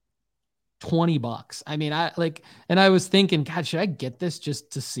 $20. I mean, and I was thinking, God, should I get this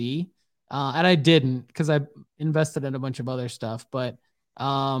just to see? And I didn't, because I invested in a bunch of other stuff. But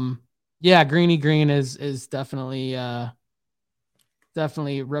yeah, Greeny Green is definitely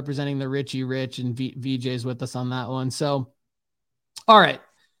representing the Richie Rich, and VJ's with us on that one. So, all right.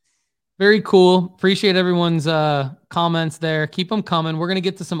 Very cool. Appreciate everyone's comments there. Keep them coming. We're going to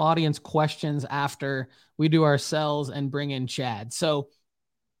get to some audience questions after we do our sells and bring in Chad. So,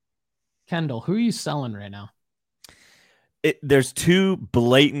 Kendall, who are you selling right now? There's two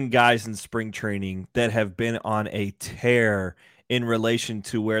blatant guys in spring training that have been on a tear in relation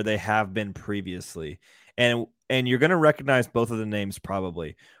to where they have been previously. And you're going to recognize both of the names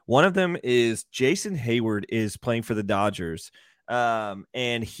probably. One of them is Jason Hayward is playing for the Dodgers.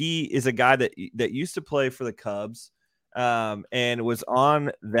 And he is a guy that used to play for the Cubs and was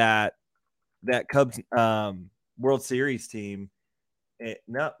on that Cubs World Series team.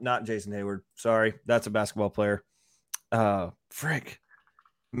 No, not Jason Hayward. Sorry, that's a basketball player. Frick,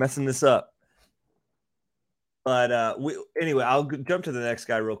 messing this up. But anyway, I'll jump to the next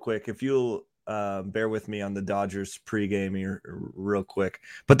guy real quick. If you'll bear with me on the Dodgers pregame here real quick.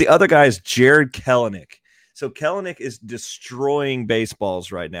 But the other guy is Jarred Kelenic. So Kelenic is destroying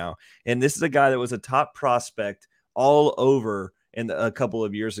baseballs right now. And this is a guy that was a top prospect all over a couple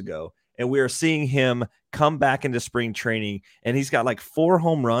of years ago. And we are seeing him come back into spring training. And he's got like 4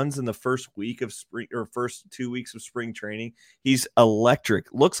 home runs in the first week of spring, or first 2 weeks of spring training. He's electric.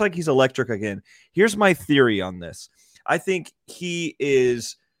 Looks like he's electric again. Here's my theory on this. I think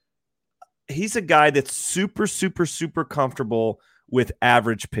he's a guy that's super, super, super comfortable with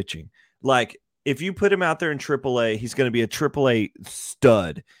average pitching. Like, if you put him out there in AAA, he's going to be a AAA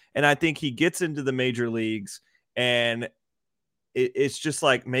stud. And I think he gets into the major leagues, and it's just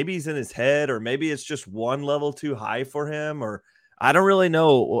like maybe he's in his head, or maybe it's just one level too high for him, or I don't really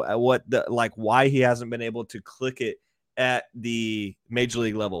know why he hasn't been able to click it at the major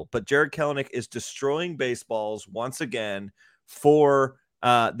league level. But Jarred Kelenic is destroying baseballs once again for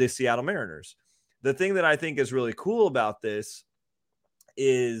the Seattle Mariners. The thing that I think is really cool about this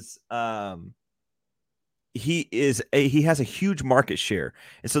is he has a huge market share.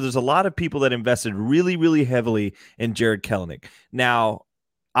 And so there's a lot of people that invested really, really heavily in Jarred Kelenic. Now,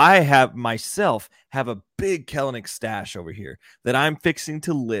 I have a big Kelenic stash over here that I'm fixing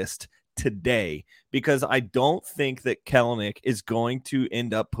to list today, because I don't think that Kelenic is going to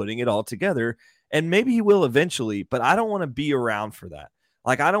end up putting it all together. And maybe he will eventually, but I don't want to be around for that.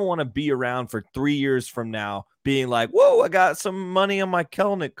 Like, I don't want to be around for 3 years from now being like, whoa, I got some money on my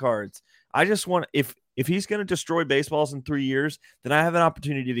Kelenic cards. I just want, if he's going to destroy baseballs in 3 years, then I have an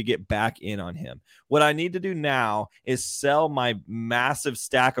opportunity to get back in on him. What I need to do now is sell my massive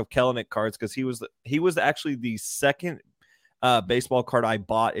stack of Kelenic cards, because he was actually the second baseball card I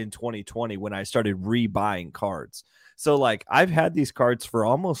bought in 2020 when I started rebuying cards. So, like, I've had these cards for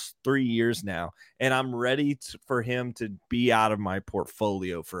almost 3 years now, and I'm ready for him to be out of my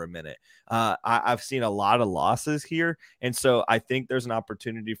portfolio for a minute. I've seen a lot of losses here, and so I think there's an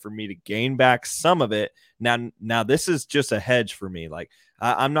opportunity for me to gain back some of it. Now this is just a hedge for me. Like,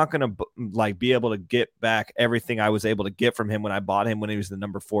 I'm not going to be able to get back everything I was able to get from him when I bought him when he was the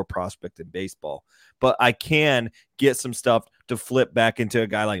number 4 prospect in baseball. But I can get some stuff to flip back into a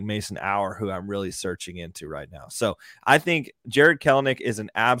guy like Mason Auer, who I'm really searching into right now. So I think Jarred Kelenic is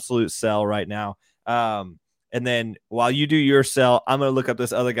an absolute sell right now. And then while you do your sell, I'm going to look up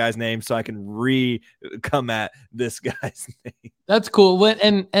this other guy's name so I can come at this guy's name. That's cool.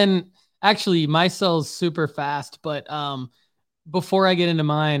 And actually, my sell's super fast, but before I get into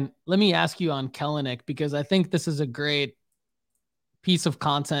mine, let me ask you on Kelenic, because I think this is a great piece of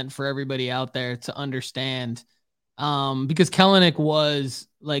content for everybody out there to understand. Because Kelenic was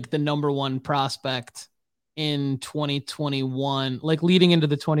like the number 1 prospect in 2021, like leading into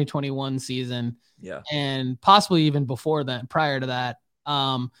the 2021 season. Yeah. And possibly even before that, prior to that.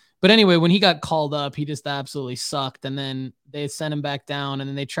 But anyway, when he got called up, he just absolutely sucked. And then they sent him back down, and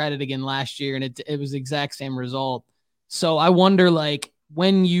then they tried it again last year, and it was the exact same result. So I wonder, like,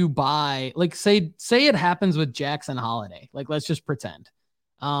 when you buy, like, say it happens with Jackson Holiday, like, let's just pretend.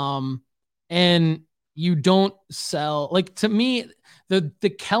 And you don't sell, like, to me, the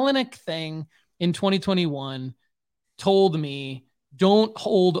Kelenic thing in 2021 told me, don't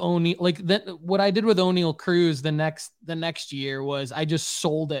hold O'Neill. Like, that, what I did with O'Neill Cruz the next year was I just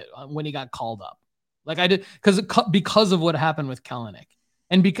sold it when he got called up. Like, I did because of what happened with Kelenic,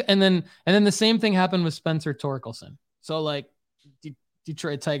 and then the same thing happened with Spencer Torkelson. So, like,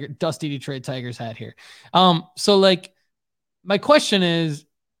 Detroit Tigers hat here. So, like, my question is,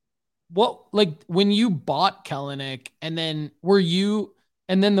 what, like, when you bought Kellenic and then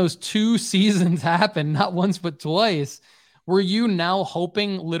those 2 seasons happened, not once but twice, were you now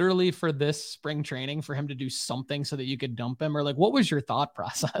hoping literally for this spring training for him to do something so that you could dump him? Or like, what was your thought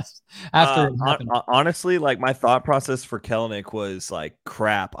process after it happened? Honestly, like my thought process for Kellenic was like,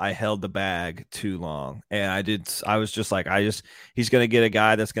 crap, I held the bag too long. And I was just like, he's going to get a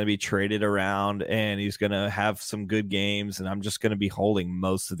guy that's going to be traded around and he's going to have some good games. And I'm just going to be holding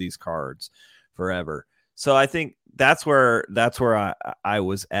most of these cards forever. So I think that's where I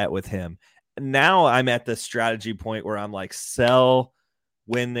was at with him. Now I'm at the strategy point where I'm like, sell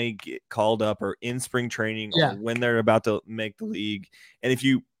when they get called up or in spring training or when they're about to make the league. And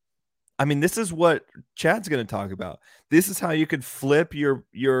this is what Chad's going to talk about. This is how you could flip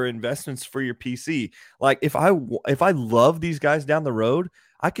your investments for your PC. Like if I love these guys down the road,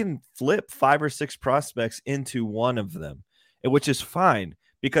 I can flip 5 or 6 prospects into one of them, which is fine.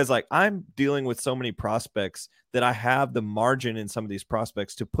 Because like I'm dealing with so many prospects that I have the margin in some of these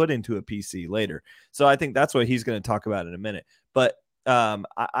prospects to put into a PC later. So I think that's what he's going to talk about in a minute. But for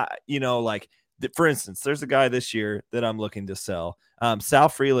instance, there's a guy this year that I'm looking to sell. Sal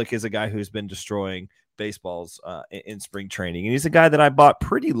Frelick is a guy who's been destroying baseballs in spring training. And he's a guy that I bought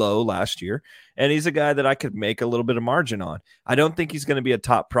pretty low last year. And he's a guy that I could make a little bit of margin on. I don't think he's going to be a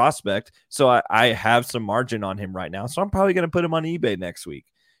top prospect. So I have some margin on him right now. So I'm probably going to put him on eBay next week.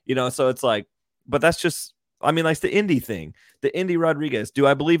 So it's like, but that's just, like the Indy thing, the Indy Rodriguez. Do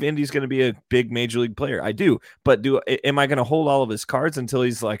I believe Indy's going to be a big major league player? I do. But am I going to hold all of his cards until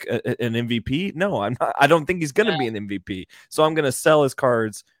he's like an MVP? No, I'm not. I don't think he's going to be an MVP. So I'm going to sell his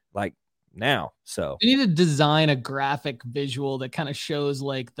cards like now. So you need to design a graphic visual that kind of shows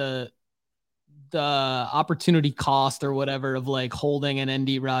like the opportunity cost or whatever of like holding an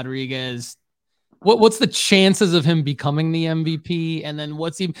Indy Rodriguez. What's the chances of him becoming the MVP? And then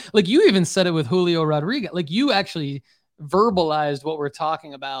like you even said it with Julio Rodriguez. Like you actually verbalized what we're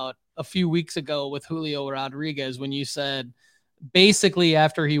talking about a few weeks ago with Julio Rodriguez when you said basically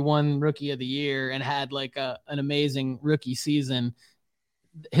after he won Rookie of the Year and had like an amazing rookie season,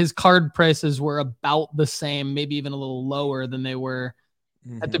 his card prices were about the same, maybe even a little lower than they were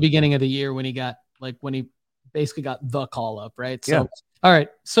at the beginning of the year when he basically got the call up, right? So, all right.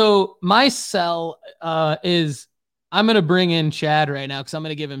 So my sell is I'm going to bring in Chad right now because I'm going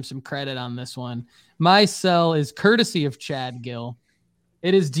to give him some credit on this one. My sell is courtesy of Chad Gill.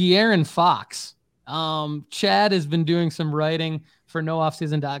 It is De'Aaron Fox. Chad has been doing some writing for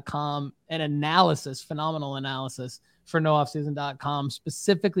nooffseason.com and phenomenal analysis for nooffseason.com,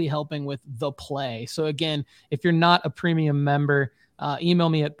 specifically helping with the play. So again, if you're not a premium member, email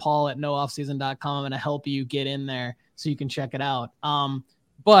me at paul@nooffseason.com and I'll help you get in there so you can check it out.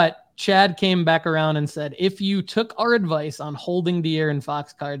 But Chad came back around and said, if you took our advice on holding De'Aaron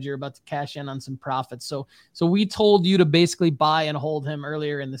Fox cards, you're about to cash in on some profits. So we told you to basically buy and hold him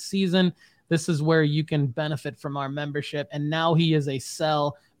earlier in the season. This is where you can benefit from our membership. And now he is a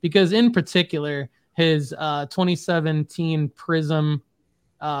sell because in particular, his 2017 Prism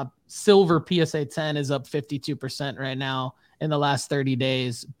Silver PSA 10 is up 52% right now in the last 30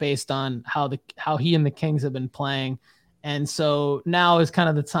 days based on how he and the Kings have been playing. And so now is kind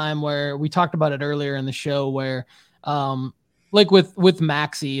of the time where we talked about it earlier in the show where like with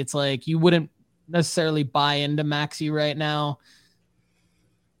Maxey, it's like you wouldn't necessarily buy into Maxey right now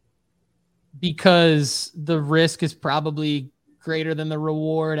because the risk is probably greater than the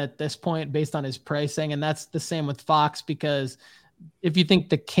reward at this point based on his pricing. And that's the same with Fox, because if you think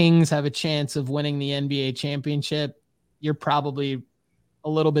the Kings have a chance of winning the NBA championship, you're probably a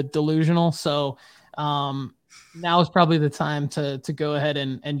little bit delusional. So now is probably the time to go ahead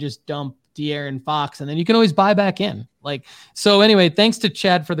and just dump De'Aaron Fox, and then you can always buy back in. So anyway, thanks to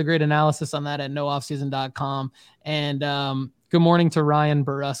Chad for the great analysis on that at nooffseason.com. And good morning to Ryan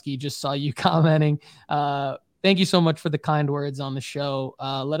Borusky. Just saw you commenting. Thank you so much for the kind words on the show.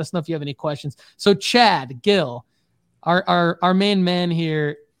 Let us know if you have any questions. So Chad Gill, our main man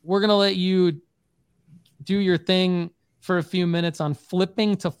here, we're going to let you do your thing for a few minutes on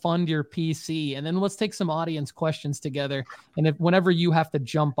flipping to fund your PC. And then let's take some audience questions together. And whenever you have to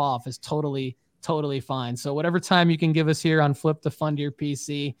jump off is totally fine. So whatever time you can give us here on flip to fund your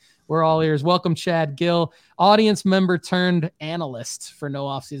PC, we're all ears. Welcome, Chad Gill, audience member turned analyst for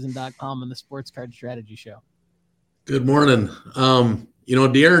nooffseason.com and the Sports Card Strategy Show. Good morning.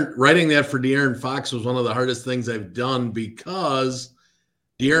 De'Aaron, writing that for De'Aaron Fox was one of the hardest things I've done because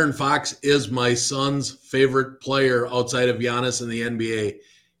De'Aaron Fox is my son's favorite player outside of Giannis in the NBA.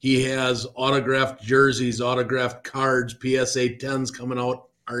 He has autographed jerseys, autographed cards, PSA 10s coming out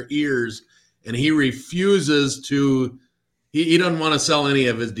our ears, and he refuses to He doesn't want to sell any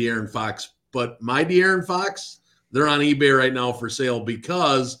of his De'Aaron Fox, but my De'Aaron Fox, they're on eBay right now for sale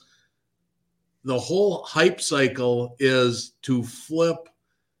because the whole hype cycle is to flip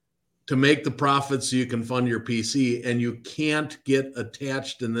to make the profits so you can fund your PC, and you can't get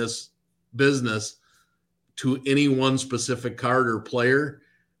attached in this business to any one specific card or player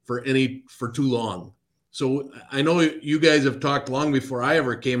for too long. So I know you guys have talked long before I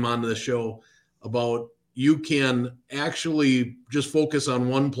ever came on the show about you can actually just focus on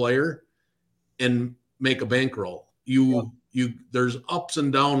one player and make a bankroll. There's ups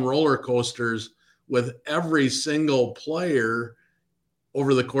and down roller coasters with every single player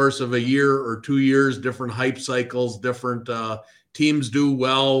over the course of a year or 2 years, different hype cycles, different teams do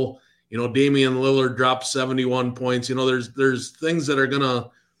well. Damian Lillard dropped 71 points. There's things that are going to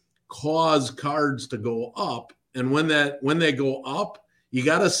cause cards to go up. And when they go up, you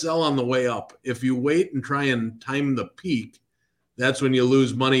got to sell on the way up. If you wait and try and time the peak, that's when you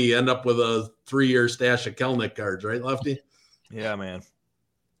lose money. You end up with a 3-year stash of Kelnick cards, right, Lefty? Yeah, man.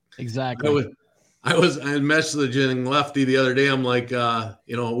 Exactly. I was messaging Lefty the other day. I'm like,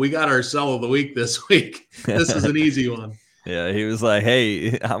 we got our sell of the week this week. This is an easy one. Yeah, he was like,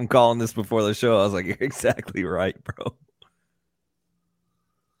 hey, I'm calling this before the show. I was like, you're exactly right, bro.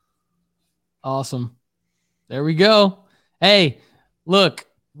 Awesome. There we go. Hey, look,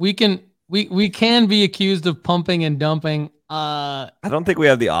 we can be accused of pumping and dumping. I don't think we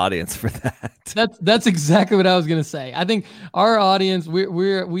have the audience for that. That's exactly what I was gonna say. I think our audience,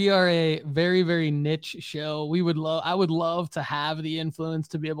 we are a very, very niche show. I would love to have the influence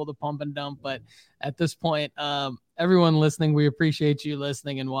to be able to pump and dump, but at this point, everyone listening, we appreciate you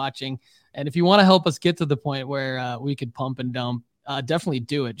listening and watching. And if you want to help us get to the point where we could pump and dump, definitely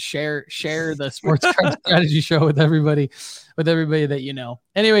do it. Share the Sports Card Strategy Show with everybody that you know.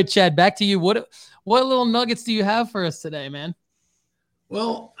 Anyway, Chad, back to you. What little nuggets do you have for us today, man?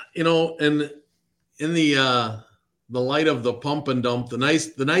 Well, in the light of the pump and dump, the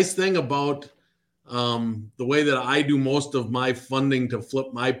nice thing about the way that I do most of my funding to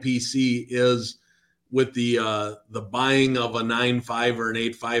flip my PC is with the buying of a 9.5 or an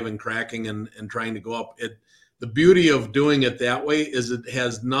 8.5 and cracking and trying to go up. The beauty of doing it that way is it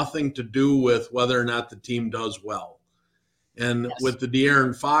has nothing to do with whether or not the team does well. And yes, with the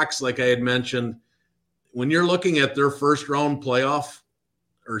De'Aaron Fox, like I had mentioned, when you're looking at their first round playoff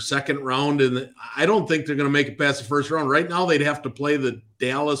or second round, and I don't think they're going to make it past the first round. Right now, they'd have to play the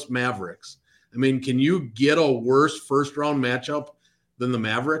Dallas Mavericks. I mean, can you get a worse first round matchup than the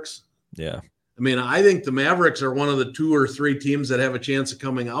Mavericks? Yeah. I mean, I think the Mavericks are one of the 2 or 3 teams that have a chance of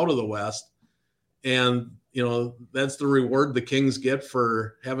coming out of the West. And that's the reward the Kings get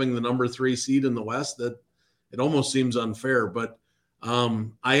for having the number 3 seed in the West. That it almost seems unfair, but I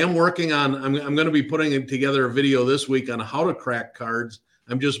am working on, I'm going to be putting together a video this week on how to crack cards.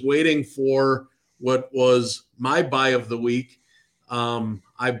 I'm just waiting for what was my buy of the week.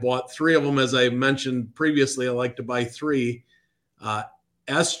 I bought 3 of them. As I mentioned previously, I like to buy 3,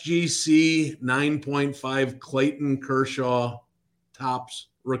 SGC 9.5 Clayton Kershaw Topps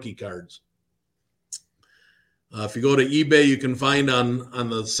rookie cards. If you go to eBay, you can find on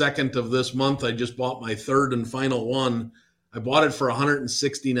the 2nd of this month, I just bought my 3rd and final one. I bought it for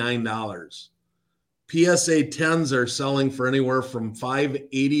 $169. PSA 10s are selling for anywhere from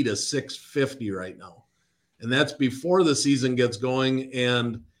 $580 to $650 right now. And that's before the season gets going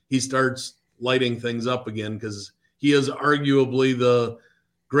and he starts lighting things up again, because he is arguably the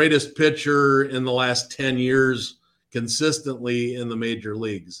greatest pitcher in the last 10 years consistently in the major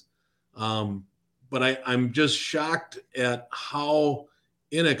leagues. But I'm just shocked at how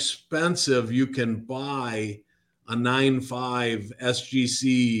inexpensive you can buy a 9.5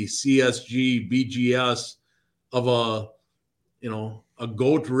 SGC, CSG, BGS of a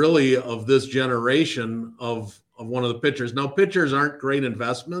GOAT really of this generation of one of the pitchers. Now, pitchers aren't great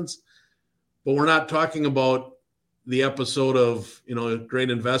investments, but we're not talking about the episode of,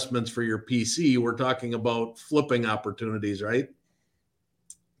 great investments for your PC. We're talking about flipping opportunities, right?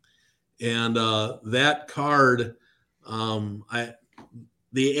 And that card,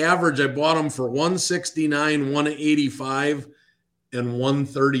 the average, I bought them for $169, $185, and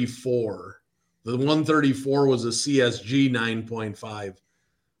 $134. The $134 was a CSG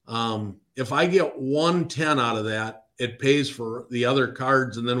 9.5. If I get $110 out of that, it pays for the other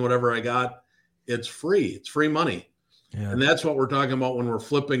cards, and then whatever I got, it's free. It's free money. Yeah. And that's what we're talking about when we're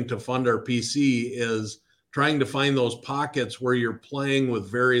flipping to fund our PC, is trying to find those pockets where you're playing with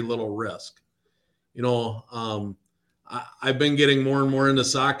very little risk. I've been getting more and more into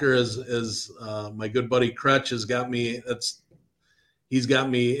soccer as my good buddy Kretsch has got me. he's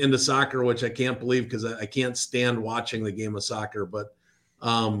got me into soccer, which I can't believe because I can't stand watching the game of soccer. But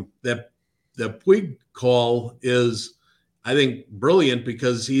that Puig call is, I think, brilliant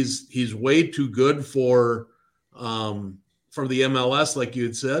because he's way too good for the MLS, like you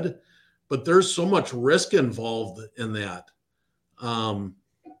had said. But there's so much risk involved in that.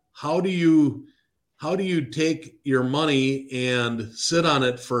 How do you take your money and sit on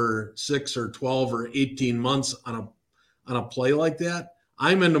it for 6 or 12 or 18 months on a play like that?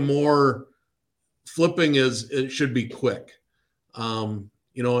 I'm into more flipping it should be quick.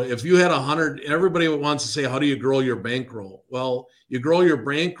 If you had 100, everybody wants to say, how do you grow your bankroll? Well, you grow your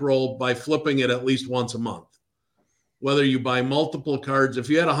bankroll by flipping it at least once a month. Whether you buy multiple cards, if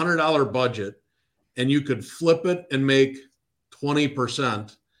you had $100 budget and you could flip it and make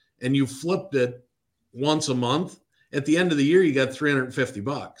 20% and you flipped it once a month, at the end of the year, you got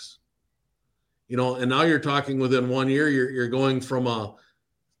 $350. And now you're talking within 1 year, you're going from a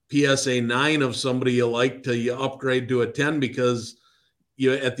PSA 9 of somebody you like to you upgrade to a 10 because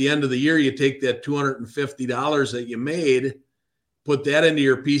at the end of the year, you take that $250 that you made, put that into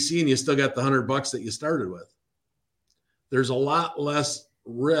your PC, and you still got the $100 that you started with. There's a lot less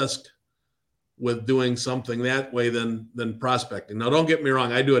risk with doing something that way than prospecting. Now, don't get me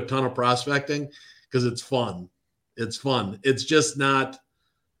wrong. I do a ton of prospecting because it's fun. It's fun. It's just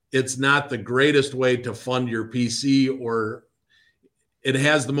it's not the greatest way to fund your PC, or it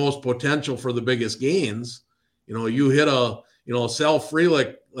has the most potential for the biggest gains. You hit Sal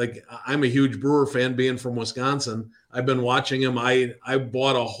Frelick, like I'm a huge Brewer fan being from Wisconsin. I've been watching him. I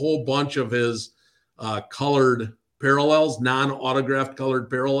bought a whole bunch of his colored parallels, non-autographed colored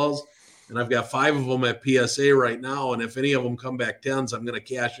parallels. And I've got 5 of them at PSA right now. And if any of them come back 10s, I'm going to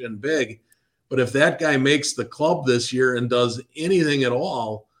cash in big. But if that guy makes the club this year and does anything at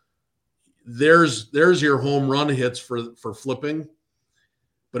all, there's your home run hits for flipping.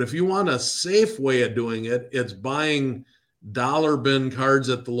 But if you want a safe way of doing it, it's buying dollar bin cards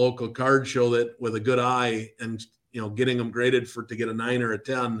at the local card show that with a good eye and, getting them graded to get a 9 or a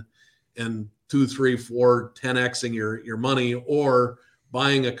 10 and 2, 3, 4, 10xing your money, or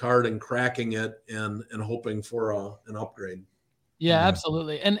buying a card and cracking it and hoping for an upgrade. Yeah,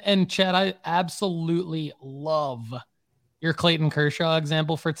 absolutely. And Chad, I absolutely love your Clayton Kershaw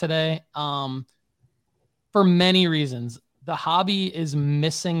example for today. For many reasons, the hobby is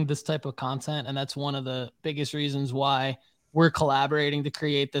missing this type of content. And that's one of the biggest reasons why we're collaborating to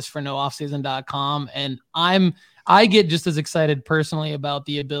create this for nooffseason.com. And I get just as excited personally about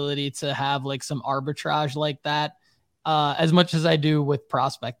the ability to have like some arbitrage like that as much as I do with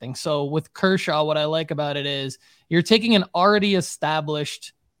prospecting. So with Kershaw, what I like about it is you're taking an already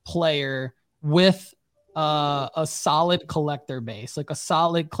established player with a solid collector base, like a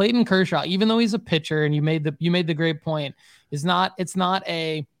solid Clayton Kershaw, even though he's a pitcher, and you made the great point, it's not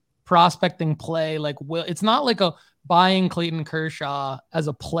a prospecting play. It's not like a buying Clayton Kershaw as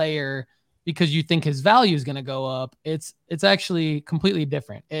a player because you think his value is going to go up. It's actually completely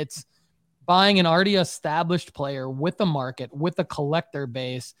different. It's buying an already established player with a market, with a collector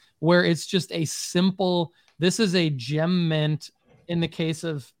base, where it's just a simple, this is a gem mint in the case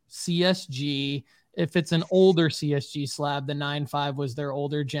of CSG. If it's an older CSG slab, the 9.5 was their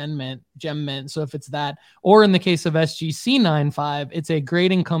older gem mint. So if it's that, or in the case of SGC 9.5, it's a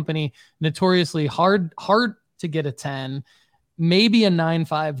grading company, notoriously hard to get a 10. Maybe a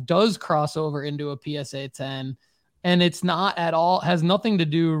 9.5 does cross over into a PSA 10, and it's not at all, has nothing to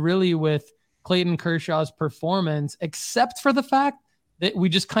do really with Clayton Kershaw's performance, except for the fact that we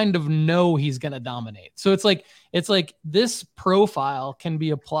just kind of know he's going to dominate. So it's like this profile can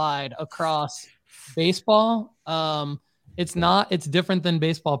be applied across baseball. It's different than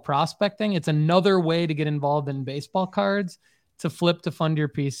baseball prospecting. It's another way to get involved in baseball cards, to flip, to fund your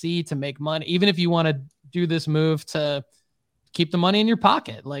PC, to make money. Even if you want to do this move to keep the money in your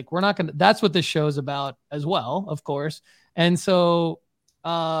pocket, like we're not going to, that's what this show's about as well, of course. And so,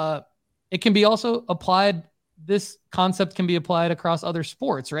 it can be also applied. This concept can be applied across other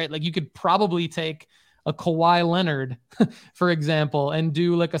sports, right? Like you could probably take a Kawhi Leonard, for example, and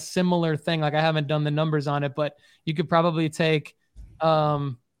do like a similar thing. Like I haven't done the numbers on it, but you could probably take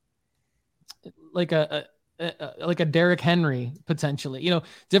like a Derrick Henry potentially,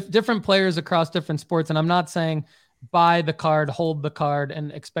 different players across different sports. And I'm not saying buy the card, hold the card,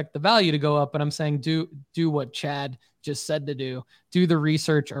 and expect the value to go up, but I'm saying do what Chad just said to do. Do the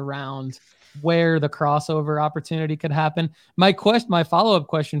research around where the crossover opportunity could happen. My follow-up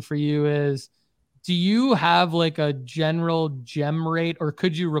question for you is, do you have like a general gem rate, or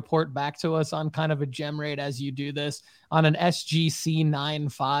could you report back to us on kind of a gem rate as you do this on an SGC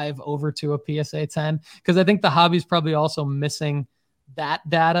 9.5 over to a PSA 10? Because I think the hobby's probably also missing that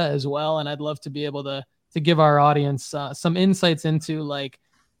data as well. And I'd love to be able to give our audience some insights into like,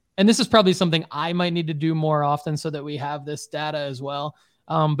 and this is probably something I might need to do more often so that we have this data as well.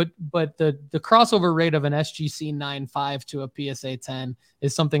 But the crossover rate of an SGC 9.5 to a PSA 10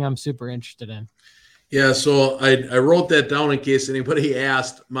 is something I'm super interested in. Yeah, so I wrote that down in case anybody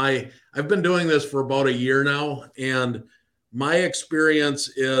asked. I've been doing this for about a year now, and my experience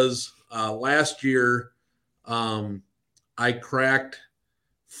is last year I cracked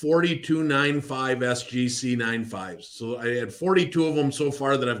 42 9.5 SGC 9.5s. So I had 42 of them so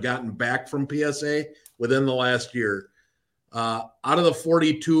far that I've gotten back from PSA within the last year. Out of the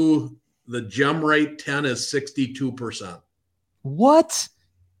 42, the gem rate 10 is 62%. What?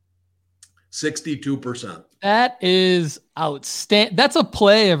 62%. That is outstanding. That's a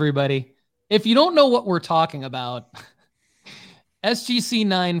play, everybody. If you don't know what we're talking about, SGC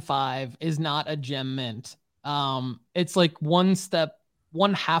 9.5 is not a gem mint. It's like one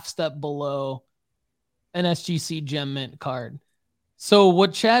half step below an SGC gem mint card. So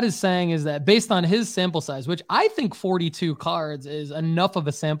what Chad is saying is that based on his sample size, which I think 42 cards is enough of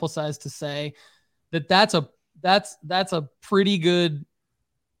a sample size to say that that's a pretty good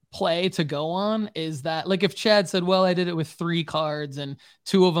play to go on, is that like if Chad said, well, I did it with 3 cards and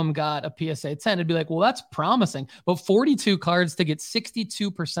 2 of them got a PSA 10, it'd be like, well, that's promising. But 42 cards to get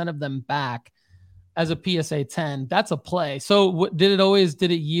 62% of them back as a PSA 10, that's a play. So did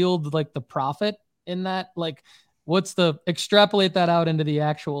it yield like the profit in that? Like extrapolate that out into the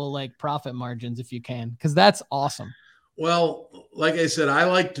actual like profit margins if you can, because that's awesome. Well, like I said, I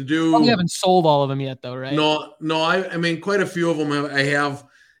like to do. You haven't sold all of them yet though, right? No. I mean, quite a few of them I have.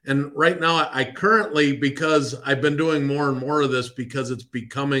 And right now I currently, because I've been doing more and more of this because it's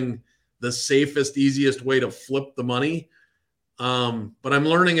becoming the safest, easiest way to flip the money. But I'm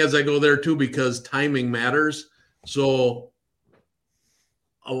learning as I go there too, because timing matters. So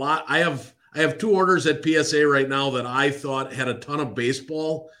I have 2 orders at PSA right now that I thought had a ton of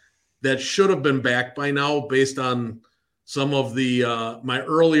baseball that should have been back by now based on some of the my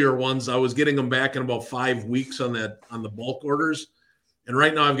earlier ones. I was getting them back in about 5 weeks on the bulk orders. And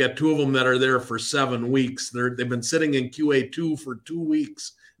right now I've got 2 of them that are there for 7 weeks. They've been sitting in QA2 for 2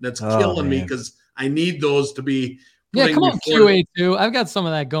 weeks. And that's killing me because I need those to be. Yeah, come on, QA2. I've got some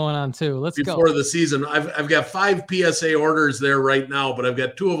of that going on too. Let's go. Before the season, I've got 5 PSA orders there right now, but I've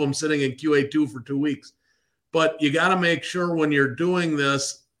got 2 of them sitting in QA2 for 2 weeks. But you got to make sure when you're doing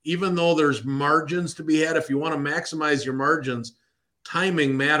this, even though there's margins to be had, if you want to maximize your margins,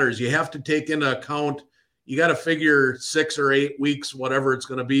 timing matters. You have to take into account, you got to figure 6 or 8 weeks, whatever it's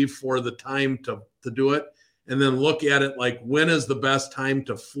going to be for the time to do it. And then look at it like, when is the best time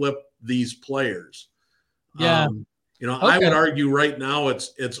to flip these players? Yeah. Okay. I would argue right now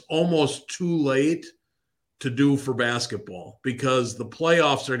it's almost too late to do for basketball because the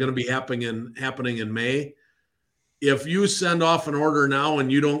playoffs are going to be happening in May. If you send off an order now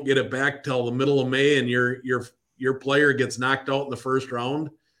and you don't get it back till the middle of May and your player gets knocked out in the first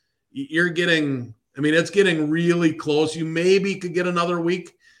round, it's getting really close. You maybe could get another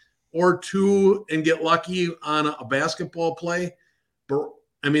week or 2 and get lucky on a basketball play. But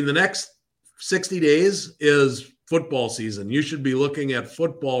the next 60 days is football season. You should be looking at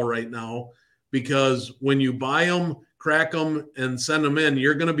football right now because when you buy them, crack them, and send them in,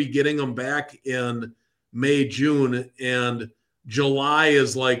 you're going to be getting them back in May, June, and July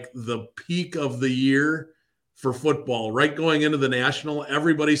is like the peak of the year for football. Right going into the national,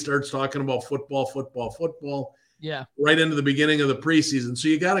 everybody starts talking about football. Yeah. Right into the beginning of the preseason. So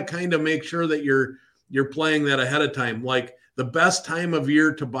you got to kind of make sure that you're playing that ahead of time. Like the best time of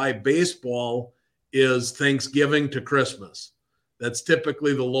year to buy baseball is Thanksgiving to Christmas. That's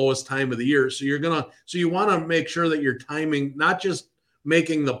typically the lowest time of the year. So you want to make sure that you're timing, not just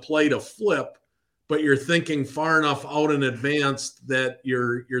making the play to flip, but you're thinking far enough out in advance that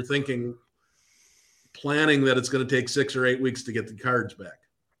you're planning that it's going to take 6 or 8 weeks to get the cards back.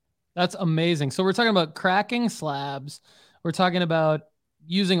 That's amazing. So we're talking about cracking slabs. We're talking about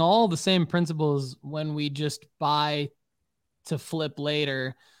using all the same principles when we just buy to flip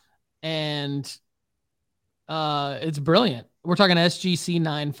later. And it's brilliant. We're talking SGC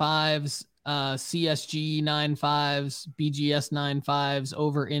 9.5s, CSG 9.5s, BGS 9.5s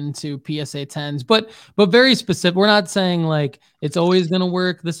over into PSA 10s, but very specific. We're not saying like it's always going to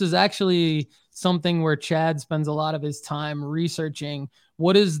work. This is actually something where Chad spends a lot of his time researching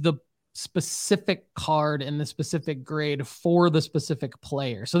what is the specific card in the specific grade for the specific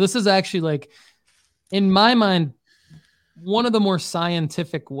player. So this is actually like, in my mind, one of the more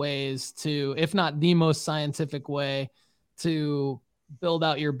scientific ways to, if not the most scientific way to build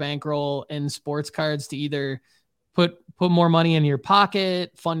out your bankroll in sports cards, to either put more money in your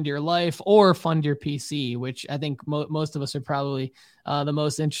pocket, fund your life, or fund your PC, which I think most of us are probably the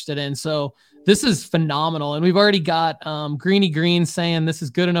most interested in. So this is phenomenal. And we've already got Greeny Green saying this is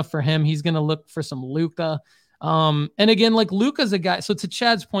good enough for him. He's going to look for some Luka. And again, like Luka's a guy. So to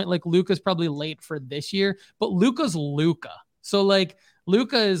Chad's point, like Luka's probably late for this year, but Luka's Luka. So like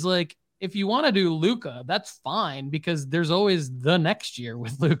Luka is like, if you want to do Luka, that's fine because there's always the next year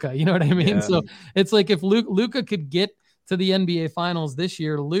with Luka. You know what I mean? Yeah. So it's like if Luka could get to the NBA finals this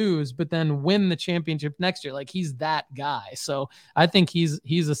year, lose, but then win the championship next year, like he's that guy. So I think he's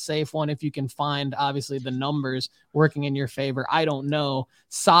a safe one if you can find obviously the numbers working in your favor. I don't know.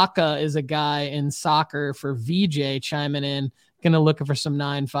 Saka is a guy in soccer for VJ chiming in. Going to look for some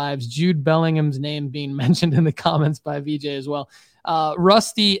 9.5s. Jude Bellingham's name being mentioned in the comments by VJ as well.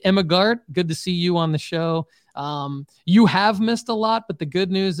 Rusty Emigard, good to see you on the show. You have missed a lot, but the good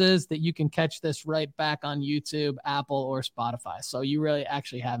news is that you can catch this right back on YouTube, Apple, or Spotify. So you really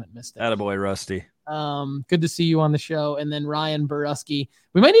actually haven't missed it. Attaboy, Rusty. Good to see you on the show. And then Ryan Borusky.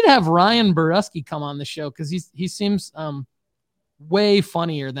 We might need to have Ryan Borusky come on the show because he seems way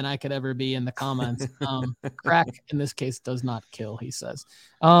funnier than I could ever be in the comments. Crack in this case does not kill, he says.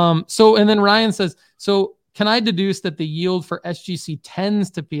 And then Ryan says, so can I deduce that the yield for SGC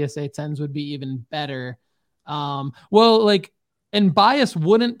 10s to PSA 10s would be even better? Well, like, and bias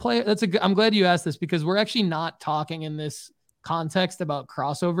wouldn't play. I'm glad you asked this because we're actually not talking in this context about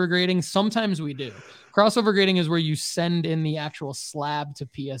crossover grading. Sometimes we do. Crossover grading is where you send in the actual slab to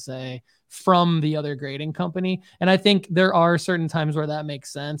PSA from the other grading company. And I think there are certain times where that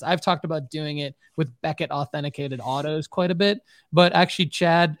makes sense. I've talked about doing it with Beckett authenticated autos quite a bit, but actually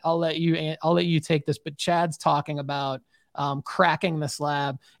Chad, I'll let you take this, but Chad's talking about cracking the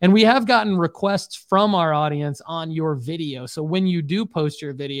slab. And we have gotten requests from our audience on your video. So when you do post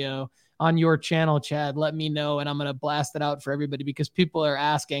your video on your channel, Chad, let me know and I'm going to blast it out for everybody because people are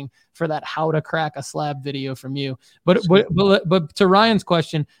asking for that how to crack a slab video from you. But to Ryan's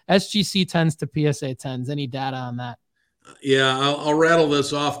question, SGC 10s to PSA 10s, any data on that? Yeah, I'll rattle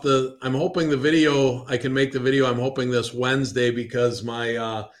this off. I'm hoping the video, I can make the video. I'm hoping this Wednesday because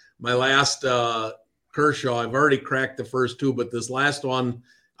my last Kershaw, I've already cracked the first two, but this last one,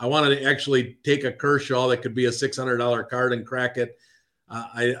 I wanted to actually take a Kershaw that could be a $600 card and crack it.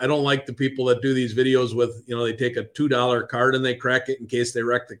 I don't like the people that do these videos with, they take a $2 card and they crack it in case they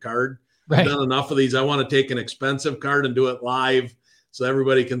wreck the card. Right. I've done enough of these. I want to take an expensive card and do it live so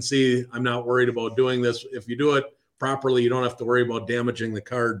everybody can see I'm not worried about doing this. If you do it properly, you don't have to worry about damaging the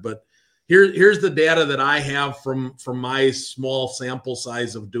card. But here's the data that I have from my small sample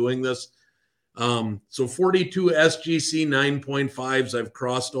size of doing this. So 42 SGC 9.5s I've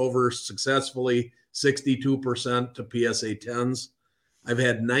crossed over successfully, 62% to PSA 10s. I've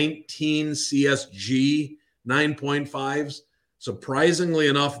had 19 CSG 9.5s. Surprisingly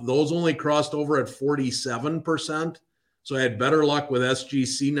enough, those only crossed over at 47%. So I had better luck with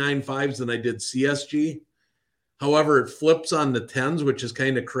SGC 9.5s than I did CSG. However, it flips on the 10s, which is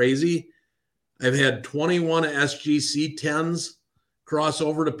kind of crazy. I've had 21 SGC 10s cross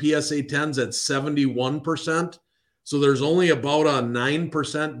over to PSA 10s at 71%. So there's only about a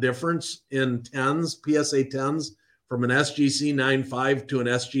 9% difference in 10s, PSA 10s, from an SGC 9.5 to an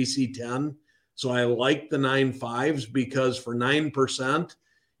SGC 10. So I like the 9.5s because for 9%,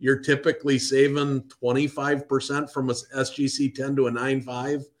 you're typically saving 25% from a SGC 10 to a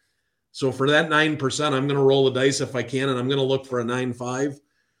 9.5. So for that 9%, I'm going to roll the dice if I can, and I'm going to look for a 9.5.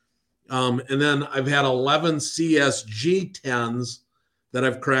 And then I've had 11 CSG 10s that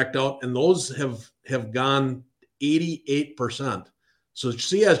I've cracked out, and those have gone 88%. So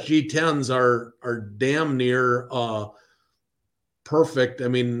CSG 10s are damn near perfect. I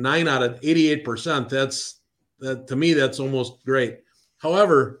mean, 9 out of 88%. That to me, that's almost great.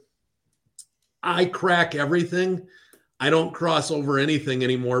 However, I crack everything. I don't cross over anything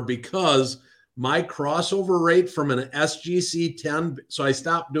anymore because my crossover rate from an SGC 10, so I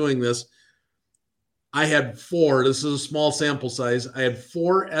stopped doing this. I had 4. This is a small sample size. I had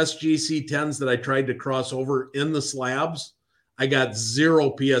 4 SGC 10s that I tried to cross over in the slabs. I got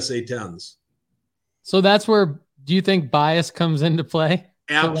 0 PSA 10s. So that's where, do you think bias comes into play?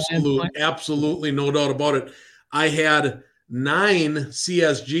 Absolutely, no doubt about it. I had 9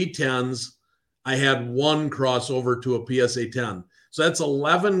 CSG 10s. I had 1 crossover to a PSA 10. So that's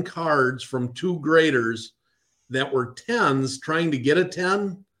 11 cards from 2 graders that were 10s trying to get a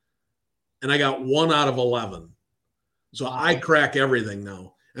 10, and I got 1 out of 11. So I crack everything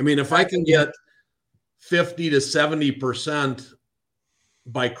now. I mean, if I can get 50 to 70%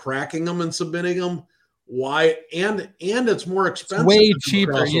 by cracking them and submitting them, why? And it's more expensive. It's way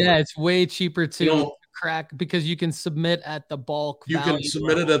cheaper. Yeah, it's way cheaper to crack because you can submit at the bulk. You can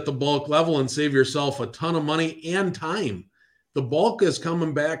submit it at the bulk level and save yourself a ton of money and time. The bulk is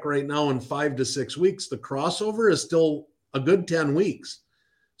coming back right now in 5 to 6 weeks. The crossover is still a good 10 weeks.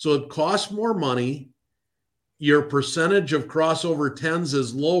 So it costs more money. Your percentage of crossover 10s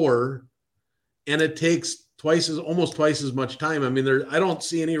is lower, and it takes almost twice as much time. I mean, I don't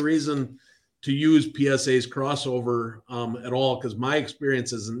see any reason to use PSA's crossover at all, because my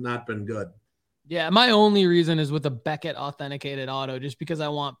experience has not been good. Yeah, my only reason is with a Beckett authenticated auto, just because I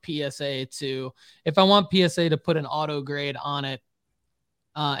want PSA if I want PSA to put an auto grade on it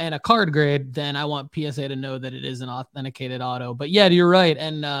and a card grade, then I want PSA to know that it is an authenticated auto. But yeah, you're right.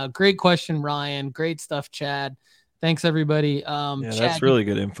 And great question, Ryan. Great stuff, Chad. Thanks, everybody. Chad, that's really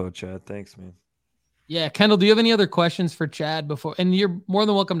good info, Chad. Thanks, man. Yeah, Kendall, do you have any other questions for Chad before? And you're more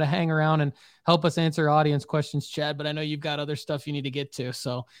than welcome to hang around and help us answer audience questions, Chad, but I know you've got other stuff you need to get to,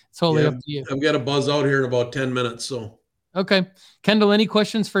 so it's totally up to you. I've got to buzz out here in about 10 minutes, so. Okay. Kendall, any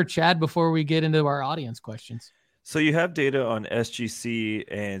questions for Chad before we get into our audience questions? So you have data on SGC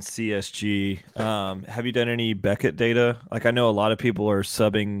and CSG. Have you done any Beckett data? Like, I know a lot of people are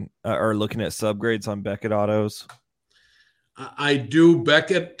subbing or looking at subgrades on Beckett autos. I do.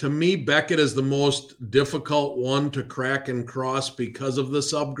 Beckett, to me, Beckett is the most difficult one to crack and cross because of the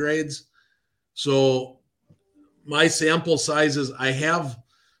subgrades. So my sample sizes, I have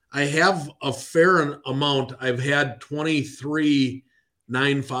a fair amount. I've had 23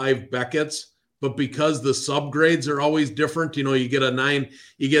 9.5 Beckett's, but because the subgrades are always different, you get a 9,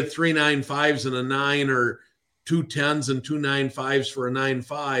 you get 3 9.5s and a 9, or 2 10s and 2 9.5s for a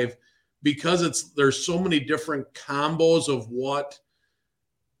 9.5. Because there's so many different combos of what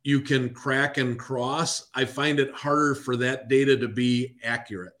you can crack and cross, I find it harder for that data to be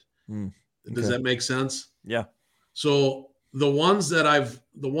accurate. Okay. Does that make sense? Yeah. So the ones that I've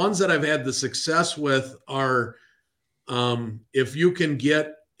had the success with are, if you can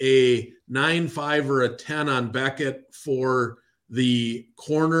get a 9.5 or a 10 on Beckett for the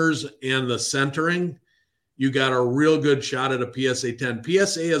corners and the centering, you got a real good shot at a PSA 10.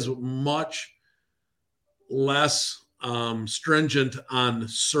 PSA is much less stringent on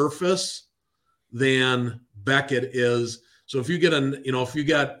surface than Beckett is. So if you get if you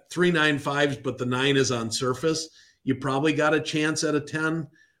got 3 9.5s, but the 9 is on surface, you probably got a chance at a 10.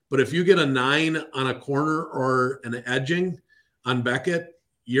 But if you get a 9 on a corner or an edging on Beckett,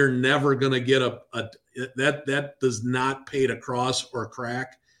 you're never going to get that does not pay to cross or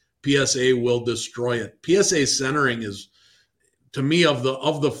crack. PSA will destroy it. PSA centering is, to me, of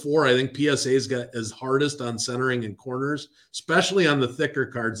the four, I think PSA's got is hardest on centering and corners, especially on the thicker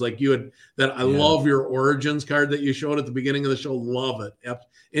cards like you had. I love your Origins card that you showed at the beginning of the show. Love it.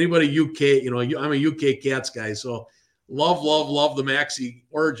 Anybody UK, I'm a UK Cats guy, so love the Maxi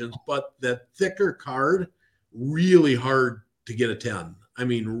Origins. But that thicker card, really hard to get a 10. I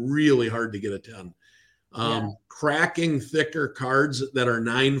mean, really hard to get a 10. Cracking thicker cards that are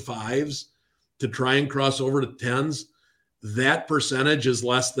 9.5s to try and cross over to 10s, that percentage is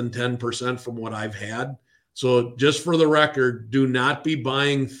less than 10% from what I've had. So just for the record, do not be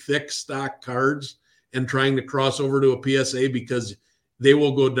buying thick stock cards and trying to cross over to a PSA, because they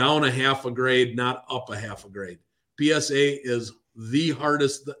will go down a half a grade, not up a half a grade. PSA is the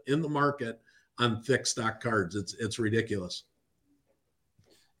hardest in the market on thick stock cards. It's ridiculous.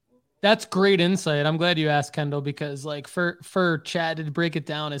 That's great insight. I'm glad you asked, Kendall, because like for Chad to break it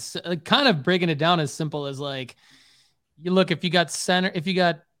down is kind of breaking it down as simple as like, you look, if you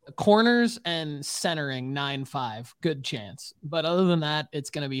got corners and centering 9.5, good chance. But other than that,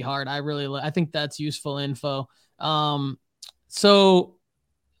 it's going to be hard. I think that's useful info. Couple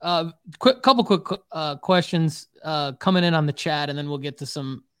quick questions coming in on the chat, and then we'll get to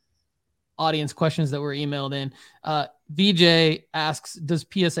some audience questions that were emailed in. VJ asks, does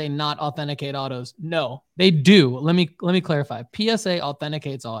PSA not authenticate autos? No, they do. Let me clarify. PSA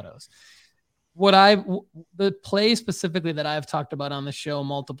authenticates autos. The play specifically that I've talked about on the show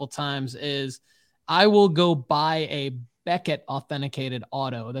multiple times is I will go buy a Beckett authenticated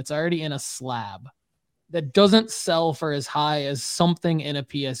auto that's already in a slab that doesn't sell for as high as something in a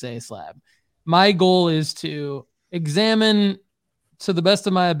PSA slab. My goal is to examine, to the best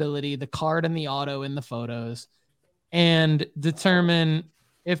of my ability, the card and the auto in the photos and determine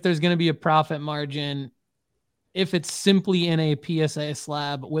if there's going to be a profit margin if it's simply in a PSA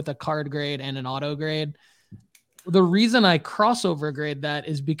slab with a card grade and an auto grade. The reason I crossover grade that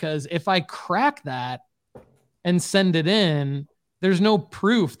is because if I crack that and send it in, there's no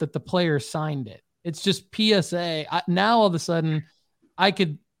proof that the player signed it. It's just PSA. Now all of a sudden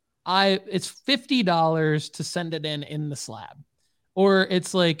it's $50 to send it in the slab. Or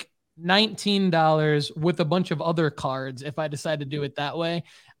it's like $19 with a bunch of other cards if I decide to do it that way.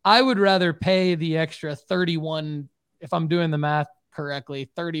 I would rather pay the extra $31, if I'm doing the math correctly,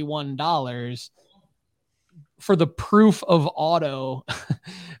 $31 for the proof of auto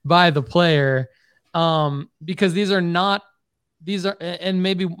by the player. Because these are, and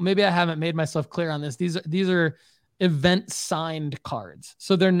maybe I haven't made myself clear on this. These are event signed cards.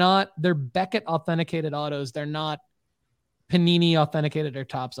 So they're Beckett authenticated autos. They're not Panini authenticated or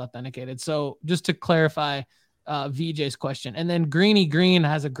Topps authenticated. So just to clarify VJ's question. And then Greeny Green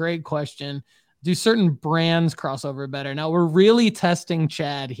has a great question. Do certain brands cross over better? Now we're really testing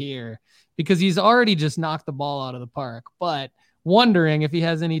Chad here because he's already just knocked the ball out of the park, but wondering if he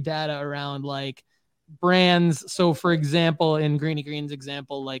has any data around like brands. So for example, in Greeny Green's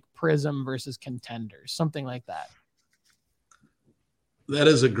example, like Prism versus Contenders, something like that. That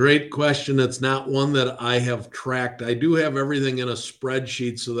is a great question. It's not one that I have tracked. I do have everything in a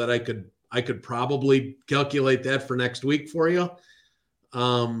spreadsheet so that I could probably calculate that for next week for you.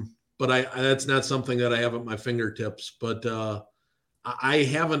 But that's not something that I have at my fingertips. But I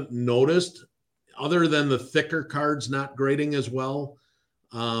haven't noticed, other than the thicker cards not grading as well.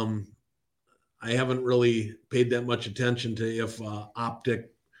 I haven't really paid that much attention to if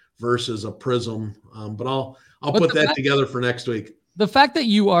Optic versus a Prism. But I'll put that together for next week. The fact that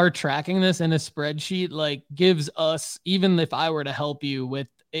you are tracking this in a spreadsheet, like, gives us, even if I were to help you with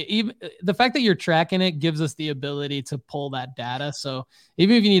even the fact that you're tracking it, gives us the ability to pull that data. So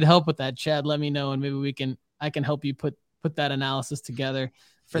even if you need help with that, Chad, let me know, and maybe I can help you put that analysis together.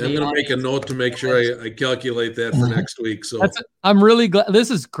 I'm going to make a note to make sure I calculate that for next week. So I'm really glad.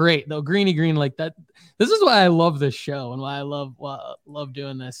 This is great though. Greeny Green, like that. This is why I love this show and why I love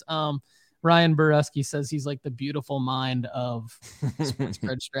doing this. Ryan Borusky says he's like the beautiful mind of Sports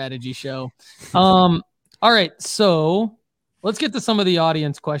Card Strategy Show. All right, so let's get to some of the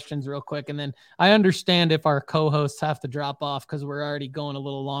audience questions real quick, and then I understand if our co-hosts have to drop off because we're already going a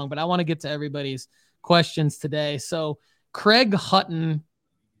little long, but I want to get to everybody's questions today. So Craig Hutton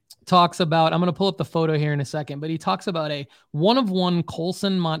talks about, I'm going to pull up the photo here in a second, but he talks about a 1-of-1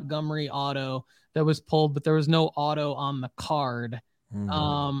 Colson Montgomery auto that was pulled, but there was no auto on the card.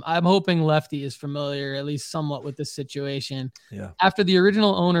 I'm hoping Lefty is familiar, at least somewhat, with this situation. Yeah. After the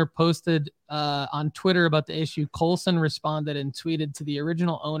original owner posted on Twitter about the issue, Colson responded and tweeted to the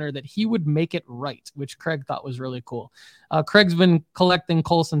original owner that he would make it right, which Craig thought was really cool. Craig's been collecting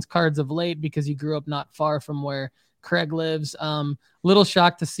Colson's cards of late because he grew up not far from where Craig lives. Little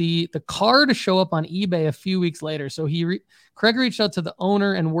shocked to see the card show up on eBay a few weeks later. So Craig reached out to the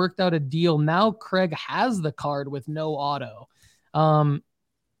owner and worked out a deal. Now Craig has the card with no auto. The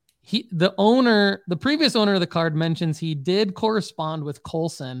previous owner of the card mentions he did correspond with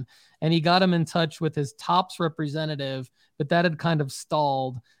Colson and he got him in touch with his Topps representative, but that had kind of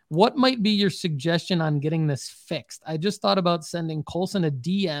stalled. What might be your suggestion on getting this fixed? I just thought about sending Colson a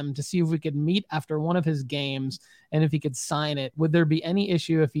DM to see if we could meet after one of his games and if he could sign it. Would there be any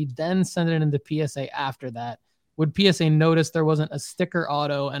issue if he then sent it into PSA after that? Would PSA notice there wasn't a sticker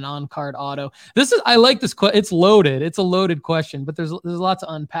auto and on-card auto? I like this. It's loaded. It's a loaded question, but there's a lot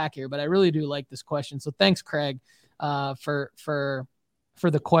to unpack here, but I really do like this question. So thanks, Craig, for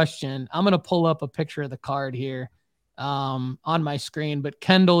the question. I'm going to pull up a picture of the card here on my screen, but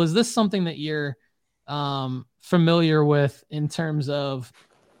Kendall, is this something that you're familiar with in terms of,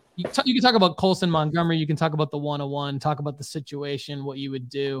 you can talk about Colson Montgomery, you can talk about the 1-of-1, talk about the situation, what you would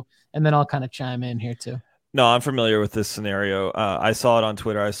do, and then I'll kind of chime in here too. No, I'm familiar with this scenario. I saw it on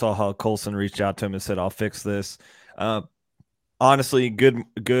Twitter. I saw how Colson reached out to him and said, I'll fix this. Honestly,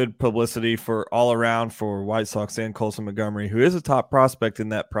 good publicity for all around for White Sox and Colson Montgomery, who is a top prospect in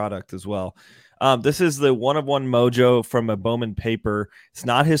that product as well. This is the 1-of-1 Mojo from a Bowman paper. It's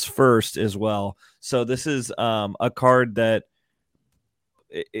not his first as well. So this is a card that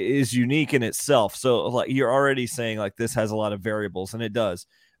is unique in itself. So like, you're already saying like this has a lot of variables, and it does.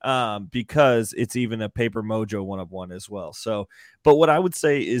 Because it's even a paper Mojo 1-of-1 as well. So, but what I would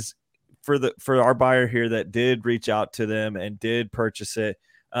say is for our buyer here that did reach out to them and did purchase it,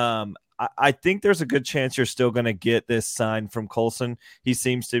 I think there's a good chance you're still going to get this signed from Colson. He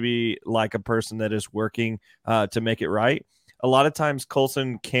seems to be like a person that is working to make it right. A lot of times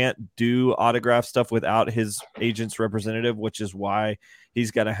Colson can't do autograph stuff without his agent's representative, which is why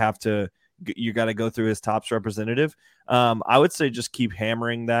he's going to have to, you got to go through his Topps representative. I would say just keep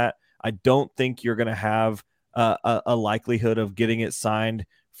hammering that. I don't think you're going to have a likelihood of getting it signed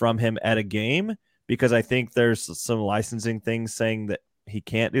from him at a game, because I think there's some licensing things saying that he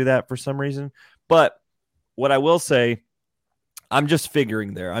can't do that for some reason. But what I will say, I'm just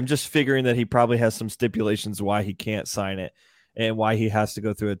figuring that he probably has some stipulations why he can't sign it. and why he has to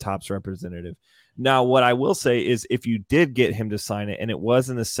go through a Topps representative. Now, what I will say is if you did get him to sign it and it was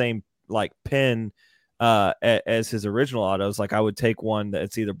in the same like pen as his original autos, like I would take one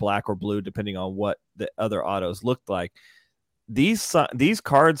that's either black or blue, depending on what the other autos looked like. These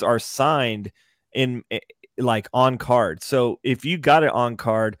cards are signed in like on card. So if you got it on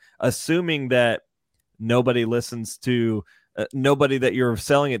card, assuming that nobody listens to nobody that you're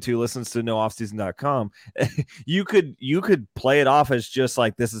selling it to listens to nooffseason.com, you could play it off as just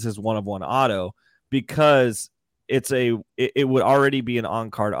like this is his one of one auto, because it would already be an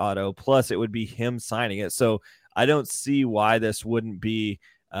on card auto, plus it would be him signing it. So I don't see why this wouldn't be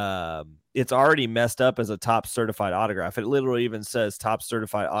it's already messed up as a Topps certified autograph. It literally even says Topps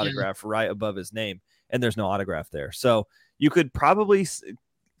certified autograph right above his name, and there's no autograph there. So you could probably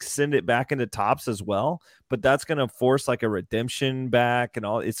send it back into Topps as well, but that's going to force like a redemption back and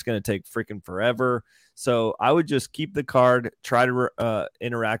all. It's going to take freaking forever. So I would just keep the card, try to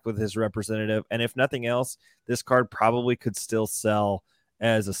interact with his representative. And if nothing else, this card probably could still sell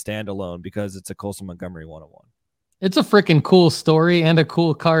as a standalone because it's a Colson Montgomery 101. It's a freaking cool story and a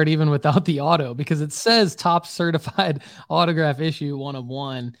cool card, even without the auto, because it says Topps certified autograph issue 1 of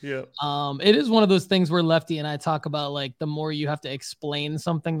 1. Yeah. It is one of those things where Lefty and I talk about, like, the more you have to explain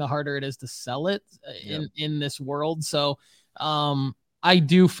something, the harder it is to sell it in this world. So, I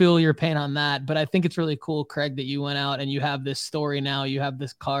do feel your pain on that, but I think it's really cool, Craig, that you went out and you have this story now. You have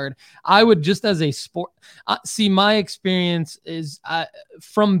this card. I would just as a sport, see, my experience is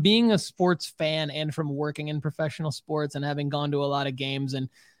from being a sports fan and from working in professional sports and having gone to a lot of games and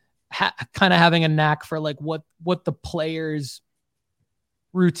kind of having a knack for like what the players'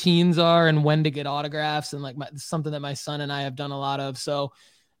 routines are and when to get autographs, and like something that my son and I have done a lot of. So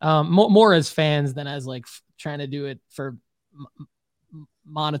more as fans than as like trying to do it for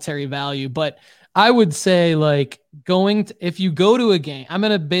monetary value. But I would say, like, if you go to a game, I'm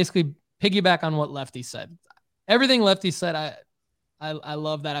going to basically piggyback on what Lefty said. Everything Lefty said, I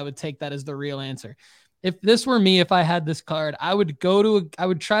love that. I would take that as the real answer. If this were me, if I had this card, I would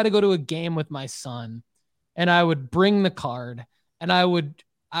try to go to a game with my son, and I would bring the card, and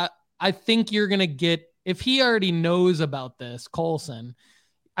I think you're going to get, if he already knows about this, Colson,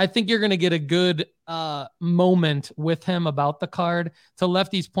 I think you're going to get a good moment with him about the card. To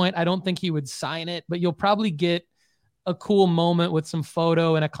Lefty's point, I don't think he would sign it, but you'll probably get a cool moment with some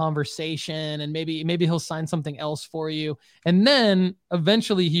photo and a conversation, and maybe he'll sign something else for you. And then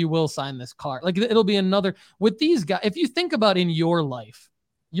eventually he will sign this card. Like, it'll be another with these guys. If you think about in your life,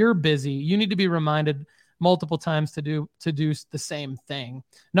 you're busy. You need to be reminded multiple times to do the same thing.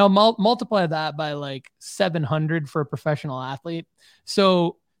 Now multiply that by like 700 for a professional athlete.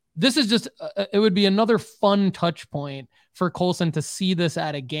 So this is just, it would be another fun touch point for Colson to see this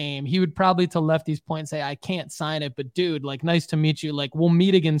at a game. He would probably, to Lefty's point, say, I can't sign it, but dude, like, nice to meet you. Like, we'll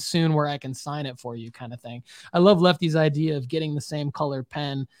meet again soon where I can sign it for you, kind of thing. I love Lefty's idea of getting the same color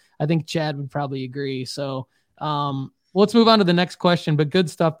pen. I think Chad would probably agree. So, let's move on to the next question, but good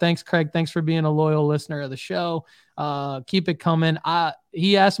stuff. Thanks, Craig. Thanks for being a loyal listener of the show. Keep it coming.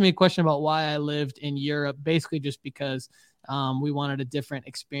 He asked me a question about why I lived in Europe, basically just because we wanted a different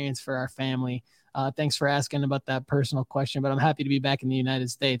experience for our family. Thanks for asking about that personal question, but I'm happy to be back in the United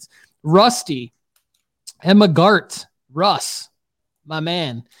States. Rusty Emma Gart, Russ, my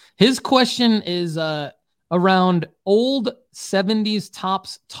man. His question is around old 70s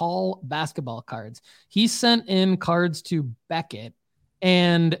Topps tall basketball cards. He sent in cards to Beckett,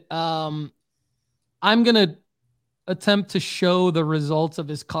 and I'm going to attempt to show the results of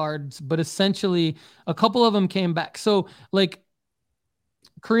his cards, but essentially a couple of them came back. So like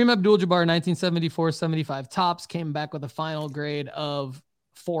Kareem Abdul-Jabbar, 1974-75 Topps came back with a final grade of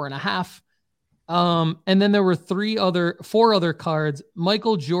 4.5. And then there were four other cards.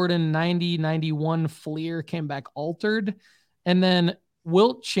 Michael Jordan 90-91 Fleer came back altered. And then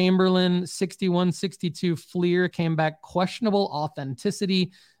Wilt Chamberlain 61-62 Fleer came back questionable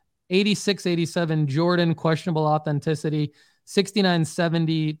authenticity. 86-87 Jordan, questionable authenticity.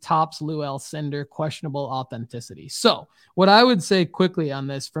 69-70 Topps Lou Alcindor, questionable authenticity. So what I would say quickly on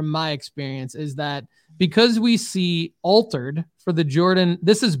this from my experience is that because we see altered for the Jordan,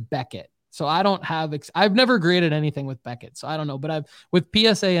 this is Beckett. So I don't have, I've never graded anything with Beckett, so I don't know, but I've with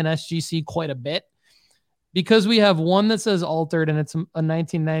PSA and SGC quite a bit, because we have one that says altered and it's a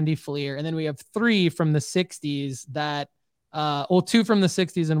 1990 Fleer. And then we have 3 from the 60s that, two from the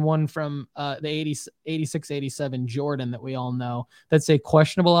 60s and one from the 86-87 Jordan that we all know that say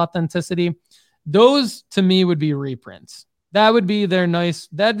questionable authenticity. Those to me would be reprints. That would be their nice,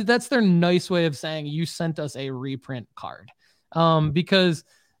 that's their nice way of saying you sent us a reprint card. Because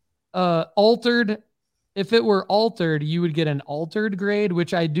altered, if it were altered, you would get an altered grade,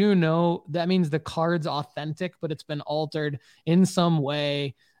 which I do know that means the card's authentic, but it's been altered in some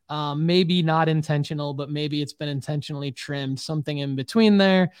way. Maybe not intentional, but maybe it's been intentionally trimmed, something in between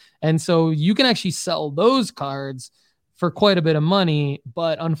there. And so you can actually sell those cards for quite a bit of money.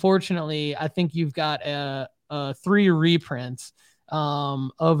 But unfortunately, I think you've got 3 reprints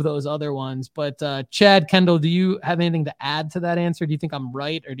of those other ones. But Chad, Kendall, do you have anything to add to that answer? Do you think I'm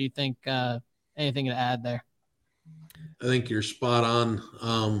right, or do you think anything to add there? I think you're spot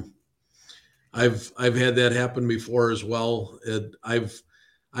on. I've had that happen before as well.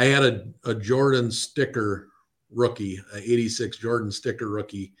 I had a Jordan sticker rookie, an 86 Jordan sticker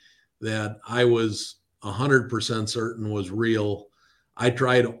rookie that I was 100% certain was real. I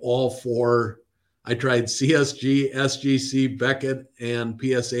tried all 4. I tried CSG, SGC, Beckett, and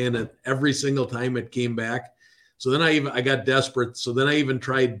PSA, and every single time it came back. So then I got desperate. So then I even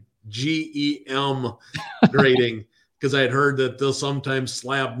tried GEM grading because I had heard that they'll sometimes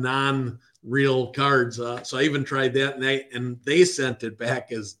slab non-real cards. So I even tried that, and they sent it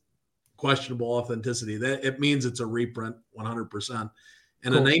back as questionable authenticity. That it means it's a reprint 100%.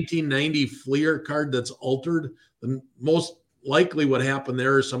 And cool. A 1990 Fleer card that's altered, the most likely what happened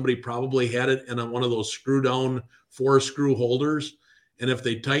there is somebody probably had it in one of those screw-down 4-screw holders. And if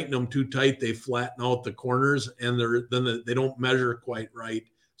they tighten them too tight, they flatten out the corners, and they don't measure quite right.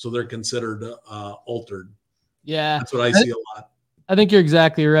 So they're considered altered. Yeah. That's what I see a lot. I think you're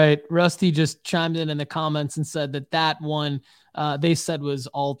exactly right. Rusty just chimed in the comments and said that one they said was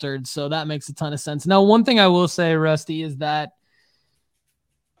altered. So that makes a ton of sense. Now, one thing I will say, Rusty, is that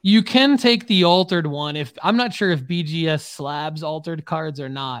you can take the altered one. I'm not sure if BGS slabs altered cards or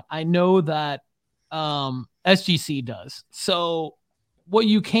not. I know that SGC does. So what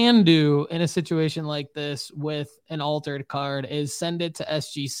you can do in a situation like this with an altered card is send it to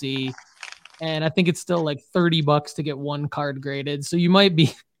SGC. And I think it's still like $30 to get one card graded. So you might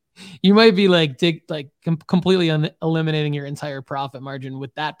be completely eliminating your entire profit margin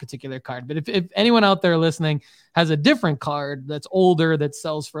with that particular card. But if anyone out there listening has a different card that's older, that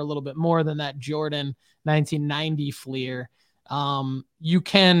sells for a little bit more than that Jordan 1990 Fleer, you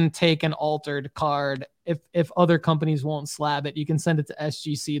can take an altered card. If other companies won't slab it, you can send it to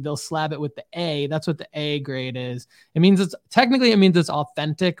SGC. They'll slab it with the A. That's what the A grade is. It means it's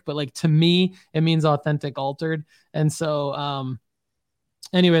authentic, but like to me, it means authentic altered. And so,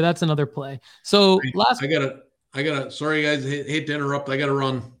 anyway, that's another play. So I gotta, sorry guys, hate to interrupt. I gotta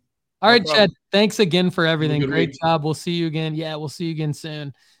run. All right, Chad, thanks again for everything. Great job. We'll see you again. Yeah, we'll see you again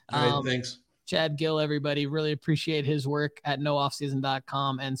soon. All right, thanks. Chad Gill, everybody, really appreciate his work at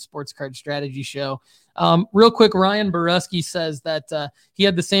nooffseason.com and Sports Card Strategy Show. Real quick, Ryan Borusky says that he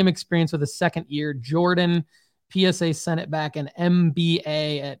had the same experience with a second year Jordan. PSA sent it back, an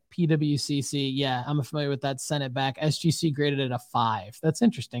MBA at PWCC. Yeah, I'm familiar with that. Sent it back. SGC graded it a 5. That's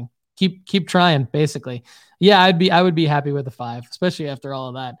interesting. Keep trying, basically. Yeah, I would be happy with a 5, especially after all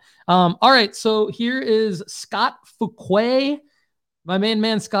of that. All right, so here is Scott Fuquay. My main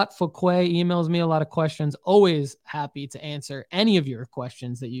man, Scott Fuquay, emails me a lot of questions. Always happy to answer any of your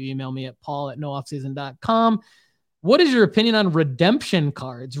questions that you email me at paul@nooffseason.com. What is your opinion on redemption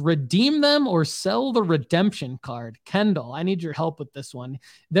cards? Redeem them or sell the redemption card? Kendall, I need your help with this one.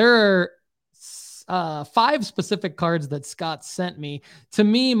 There are 5 specific cards that Scott sent me. To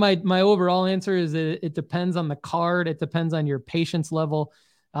me, my overall answer is it depends on the card. It depends on your patience level.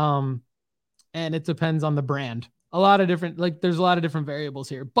 And it depends on the brand. There's a lot of different variables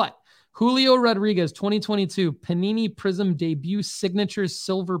here, but Julio Rodriguez, 2022 Panini Prism debut signatures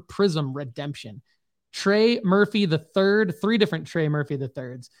silver prism redemption. Trey Murphy III, 3 different Trey Murphy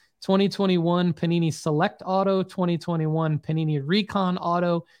IIIs. 2021 Panini Select Auto, 2021 Panini Recon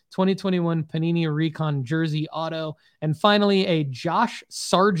Auto, 2021 Panini Recon Jersey Auto, and finally a Josh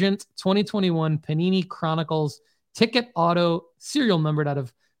Sargent 2021 Panini Chronicles Ticket Auto, serial numbered out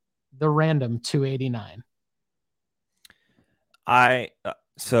of the random 289. I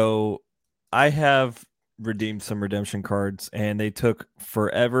have redeemed some redemption cards, and they took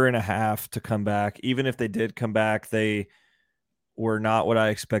forever and a half to come back. Even if they did come back, they were not what I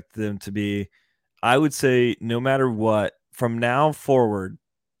expected them to be. I would say no matter what, from now forward,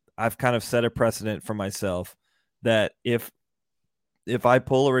 I've kind of set a precedent for myself that if I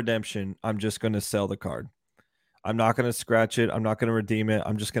pull a redemption, I'm just going to sell the card. I'm not going to scratch it. I'm not going to redeem it.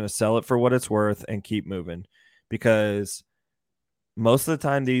 I'm just going to sell it for what it's worth and keep moving, because most of the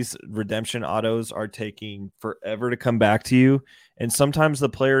time these redemption autos are taking forever to come back to you. And sometimes the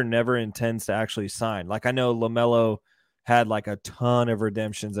player never intends to actually sign. Like I know LaMelo had like a ton of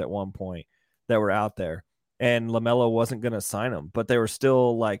redemptions at one point that were out there, and LaMelo wasn't going to sign them, but they were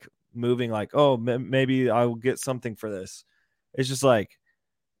still like moving like, oh, maybe I'll get something for this. It's just like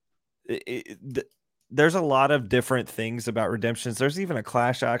there's a lot of different things about redemptions. There's even a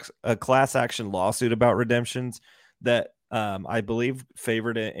class action lawsuit about redemptions that I believe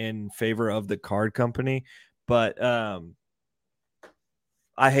favored it in favor of the card company, but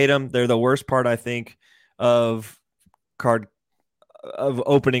I hate them. They're the worst part, I think, of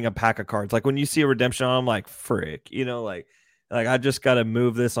opening a pack of cards. Like when you see a redemption on them, like frick, like I just got to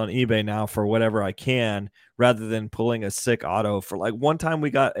move this on eBay now for whatever I can, rather than pulling a sick auto. For like one time we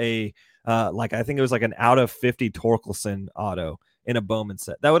got a I think it was like an out of 50 Torkelson auto in a Bowman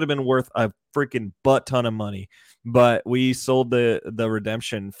set. That would have been worth a freaking butt ton of money, but we sold the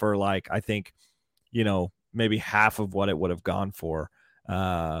redemption for like, I think, maybe half of what it would have gone for.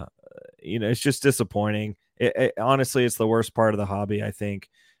 It's just disappointing. Honestly, it's the worst part of the hobby, I think,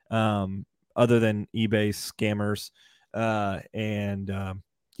 other than eBay scammers.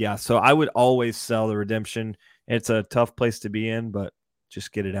 So I would always sell the redemption. It's a tough place to be in, but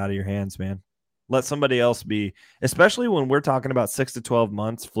just get it out of your hands, man. Let somebody else be, especially when we're talking about 6 to 12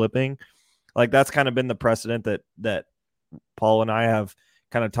 months flipping. Like that's kind of been the precedent that Paul and I have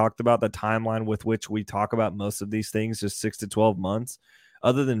kind of talked about, the timeline with which we talk about most of these things, just 6 to 12 months.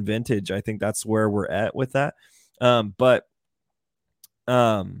 Other than vintage, I think that's where we're at with that. But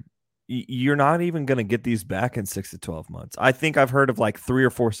you're not even going to get these back in 6 to 12 months. I think I've heard of like 3 or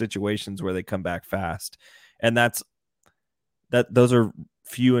 4 situations where they come back fast, and those are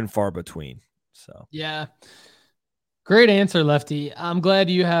few and far between. So yeah, great answer, Lefty. I'm glad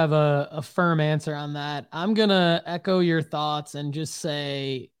you have a firm answer on that. I'm gonna echo your thoughts and just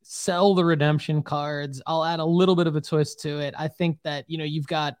say sell the redemption cards. I'll add a little bit of a twist to it. I think that you've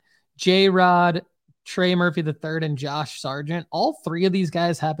got J-Rod, Trey Murphy III, and Josh Sargent. All 3 of these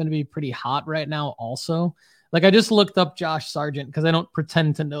guys happen to be pretty hot right now also. Like I just looked up Josh Sargent because I don't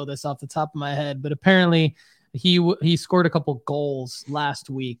pretend to know this off the top of my head, but apparently he scored a couple goals last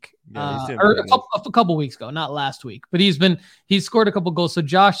week, or a couple weeks ago, not last week, but he's scored a couple goals. So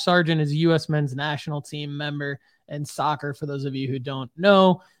Josh Sargent is a U.S. men's national team member in soccer. For those of you who don't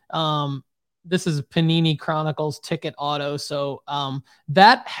know, this is Panini Chronicles ticket auto. So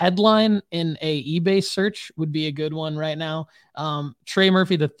that headline in a eBay search would be a good one right now. Trey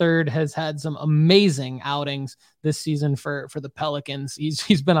Murphy III has had some amazing outings this season for the Pelicans.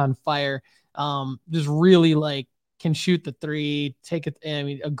 He's been on fire. Just really like can shoot the 3, take it. I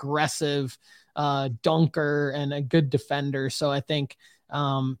mean, aggressive dunker and a good defender. So I think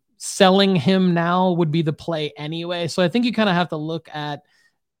selling him now would be the play anyway. So I think you kind of have to look at,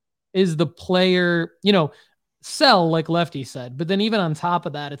 is the player, sell like Lefty said, but then even on top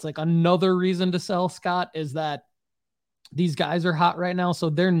of that, it's like another reason to sell, Scott, is that these guys are hot right now. So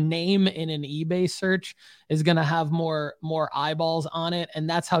their name in an eBay search is going to have more eyeballs on it. And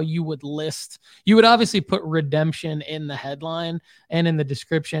that's how you would list. You would obviously put redemption in the headline and in the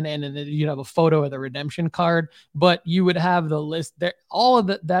description, and you'd have a photo of the redemption card, but you would have the list there. All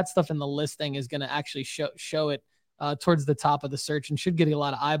of that stuff in the listing is going to actually show it towards the top of the search and should get a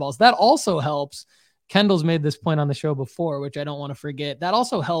lot of eyeballs. That also helps. Kendall's made this point on the show before, which I don't want to forget. That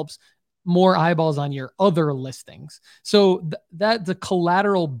also helps more eyeballs on your other listings. So that's a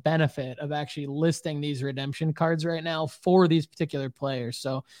collateral benefit of actually listing these redemption cards right now for these particular players.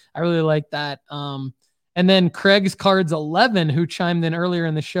 So I really like that. And then Craig's Cards 11, who chimed in earlier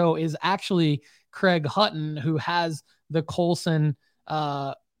in the show, is actually Craig Hutton, who has the Colson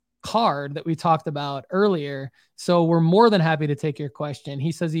card that we talked about earlier. So we're more than happy to take your question.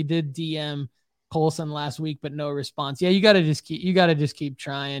 He says he did DM Colson last week, but no response. Yeah, you got to just keep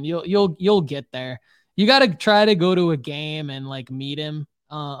trying. You'll get there. You got to try to go to a game and like meet him,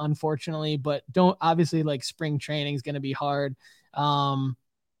 unfortunately, but don't, obviously, like spring training is going to be hard.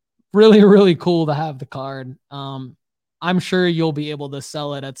 Really, really cool to have the card. I'm sure you'll be able to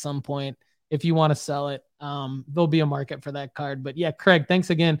sell it at some point. If you want to sell it, there'll be a market for that card. But yeah, Craig, thanks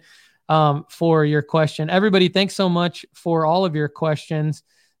again for your question. Everybody, thanks so much for all of your questions.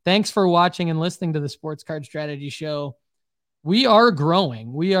 Thanks for watching and listening to the Sports Card Strategy Show. We are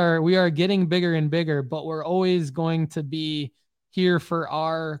growing. We are getting bigger and bigger, but we're always going to be here for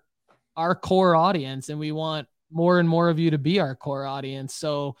our core audience, and we want more and more of you to be our core audience.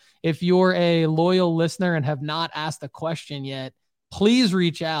 So if you're a loyal listener and have not asked a question yet, please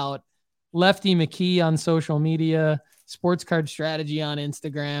reach out. Lefty McKee on social media, Sports Card Strategy on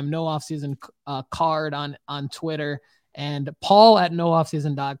Instagram, No Offseason Card on Twitter, and Paul at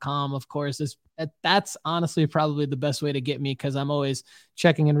nooffseason.com, of course. That's honestly probably the best way to get me, because I'm always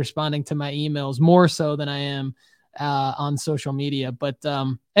checking and responding to my emails more so than I am on social media. But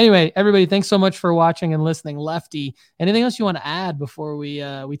anyway, everybody, thanks so much for watching and listening. Lefty, anything else you want to add before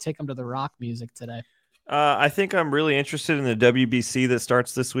we take them to the rock music today? I think I'm really interested in the WBC that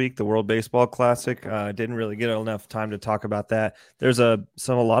starts this week, the World Baseball Classic. I didn't really get enough time to talk about that. There's a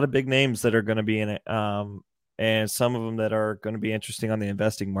lot of big names that are going to be in it, and some of them that are going to be interesting on the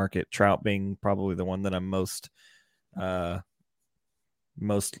investing market. Trout being probably the one that I'm most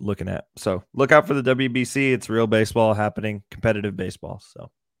looking at. So look out for the WBC. It's real baseball happening, competitive baseball.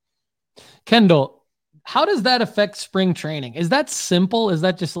 So, Kendall, how does that affect spring training? Is that simple? Is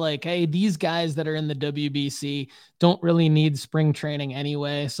that just like, hey, these guys that are in the WBC don't really need spring training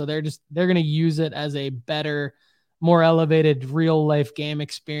anyway, so they're going to use it as a better, more elevated real life game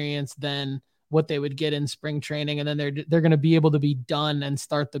experience than what they would get in spring training, and then they're going to be able to be done and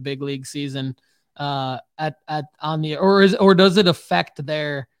start the big league season or does it affect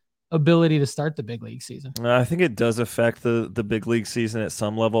their ability to start the big league season? I think it does affect the big league season at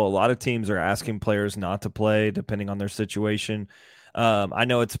some level. A lot of teams are asking players not to play depending on their situation. I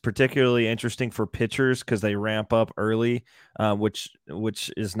know it's particularly interesting for pitchers because they ramp up early, which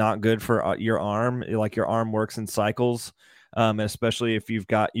is not good for your arm. Like your arm works in cycles, especially if you've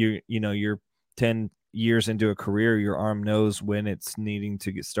got you're 10 years into a career, your arm knows when it's needing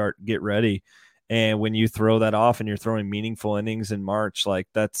to get ready. And when you throw that off and you're throwing meaningful innings in March, like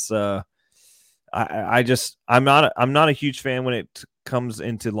that's I'm not a huge fan when it comes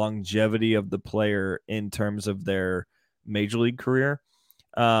into longevity of the player in terms of their major league career.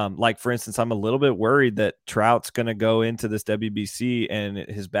 Like for instance, I'm a little bit worried that Trout's going to go into this WBC and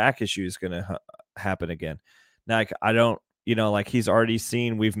his back issue is going to happen again. Now, I don't, like he's already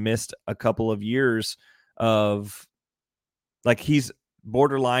seen, we've missed a couple of years of like he's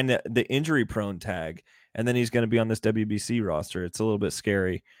borderline the injury prone tag, and then he's going to be on this WBC roster. It's a little bit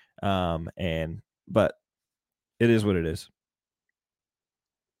scary. But it is what it is.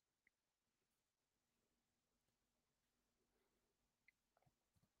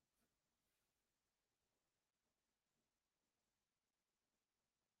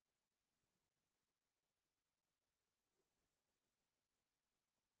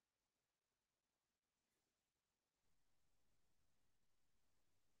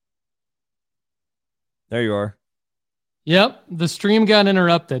 There you are. Yep, the stream got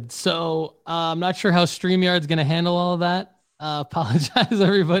interrupted. So I'm not sure how StreamYard's going to handle all of that. Apologize,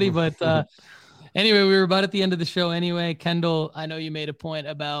 everybody. But anyway, we were about at the end of the show anyway. Kendall, I know you made a point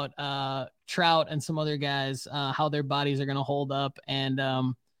about Trout and some other guys, how their bodies are going to hold up.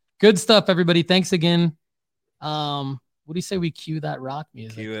 And good stuff, everybody. Thanks again. What do you say we cue that rock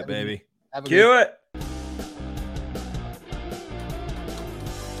music? Cue it, baby. Cue it.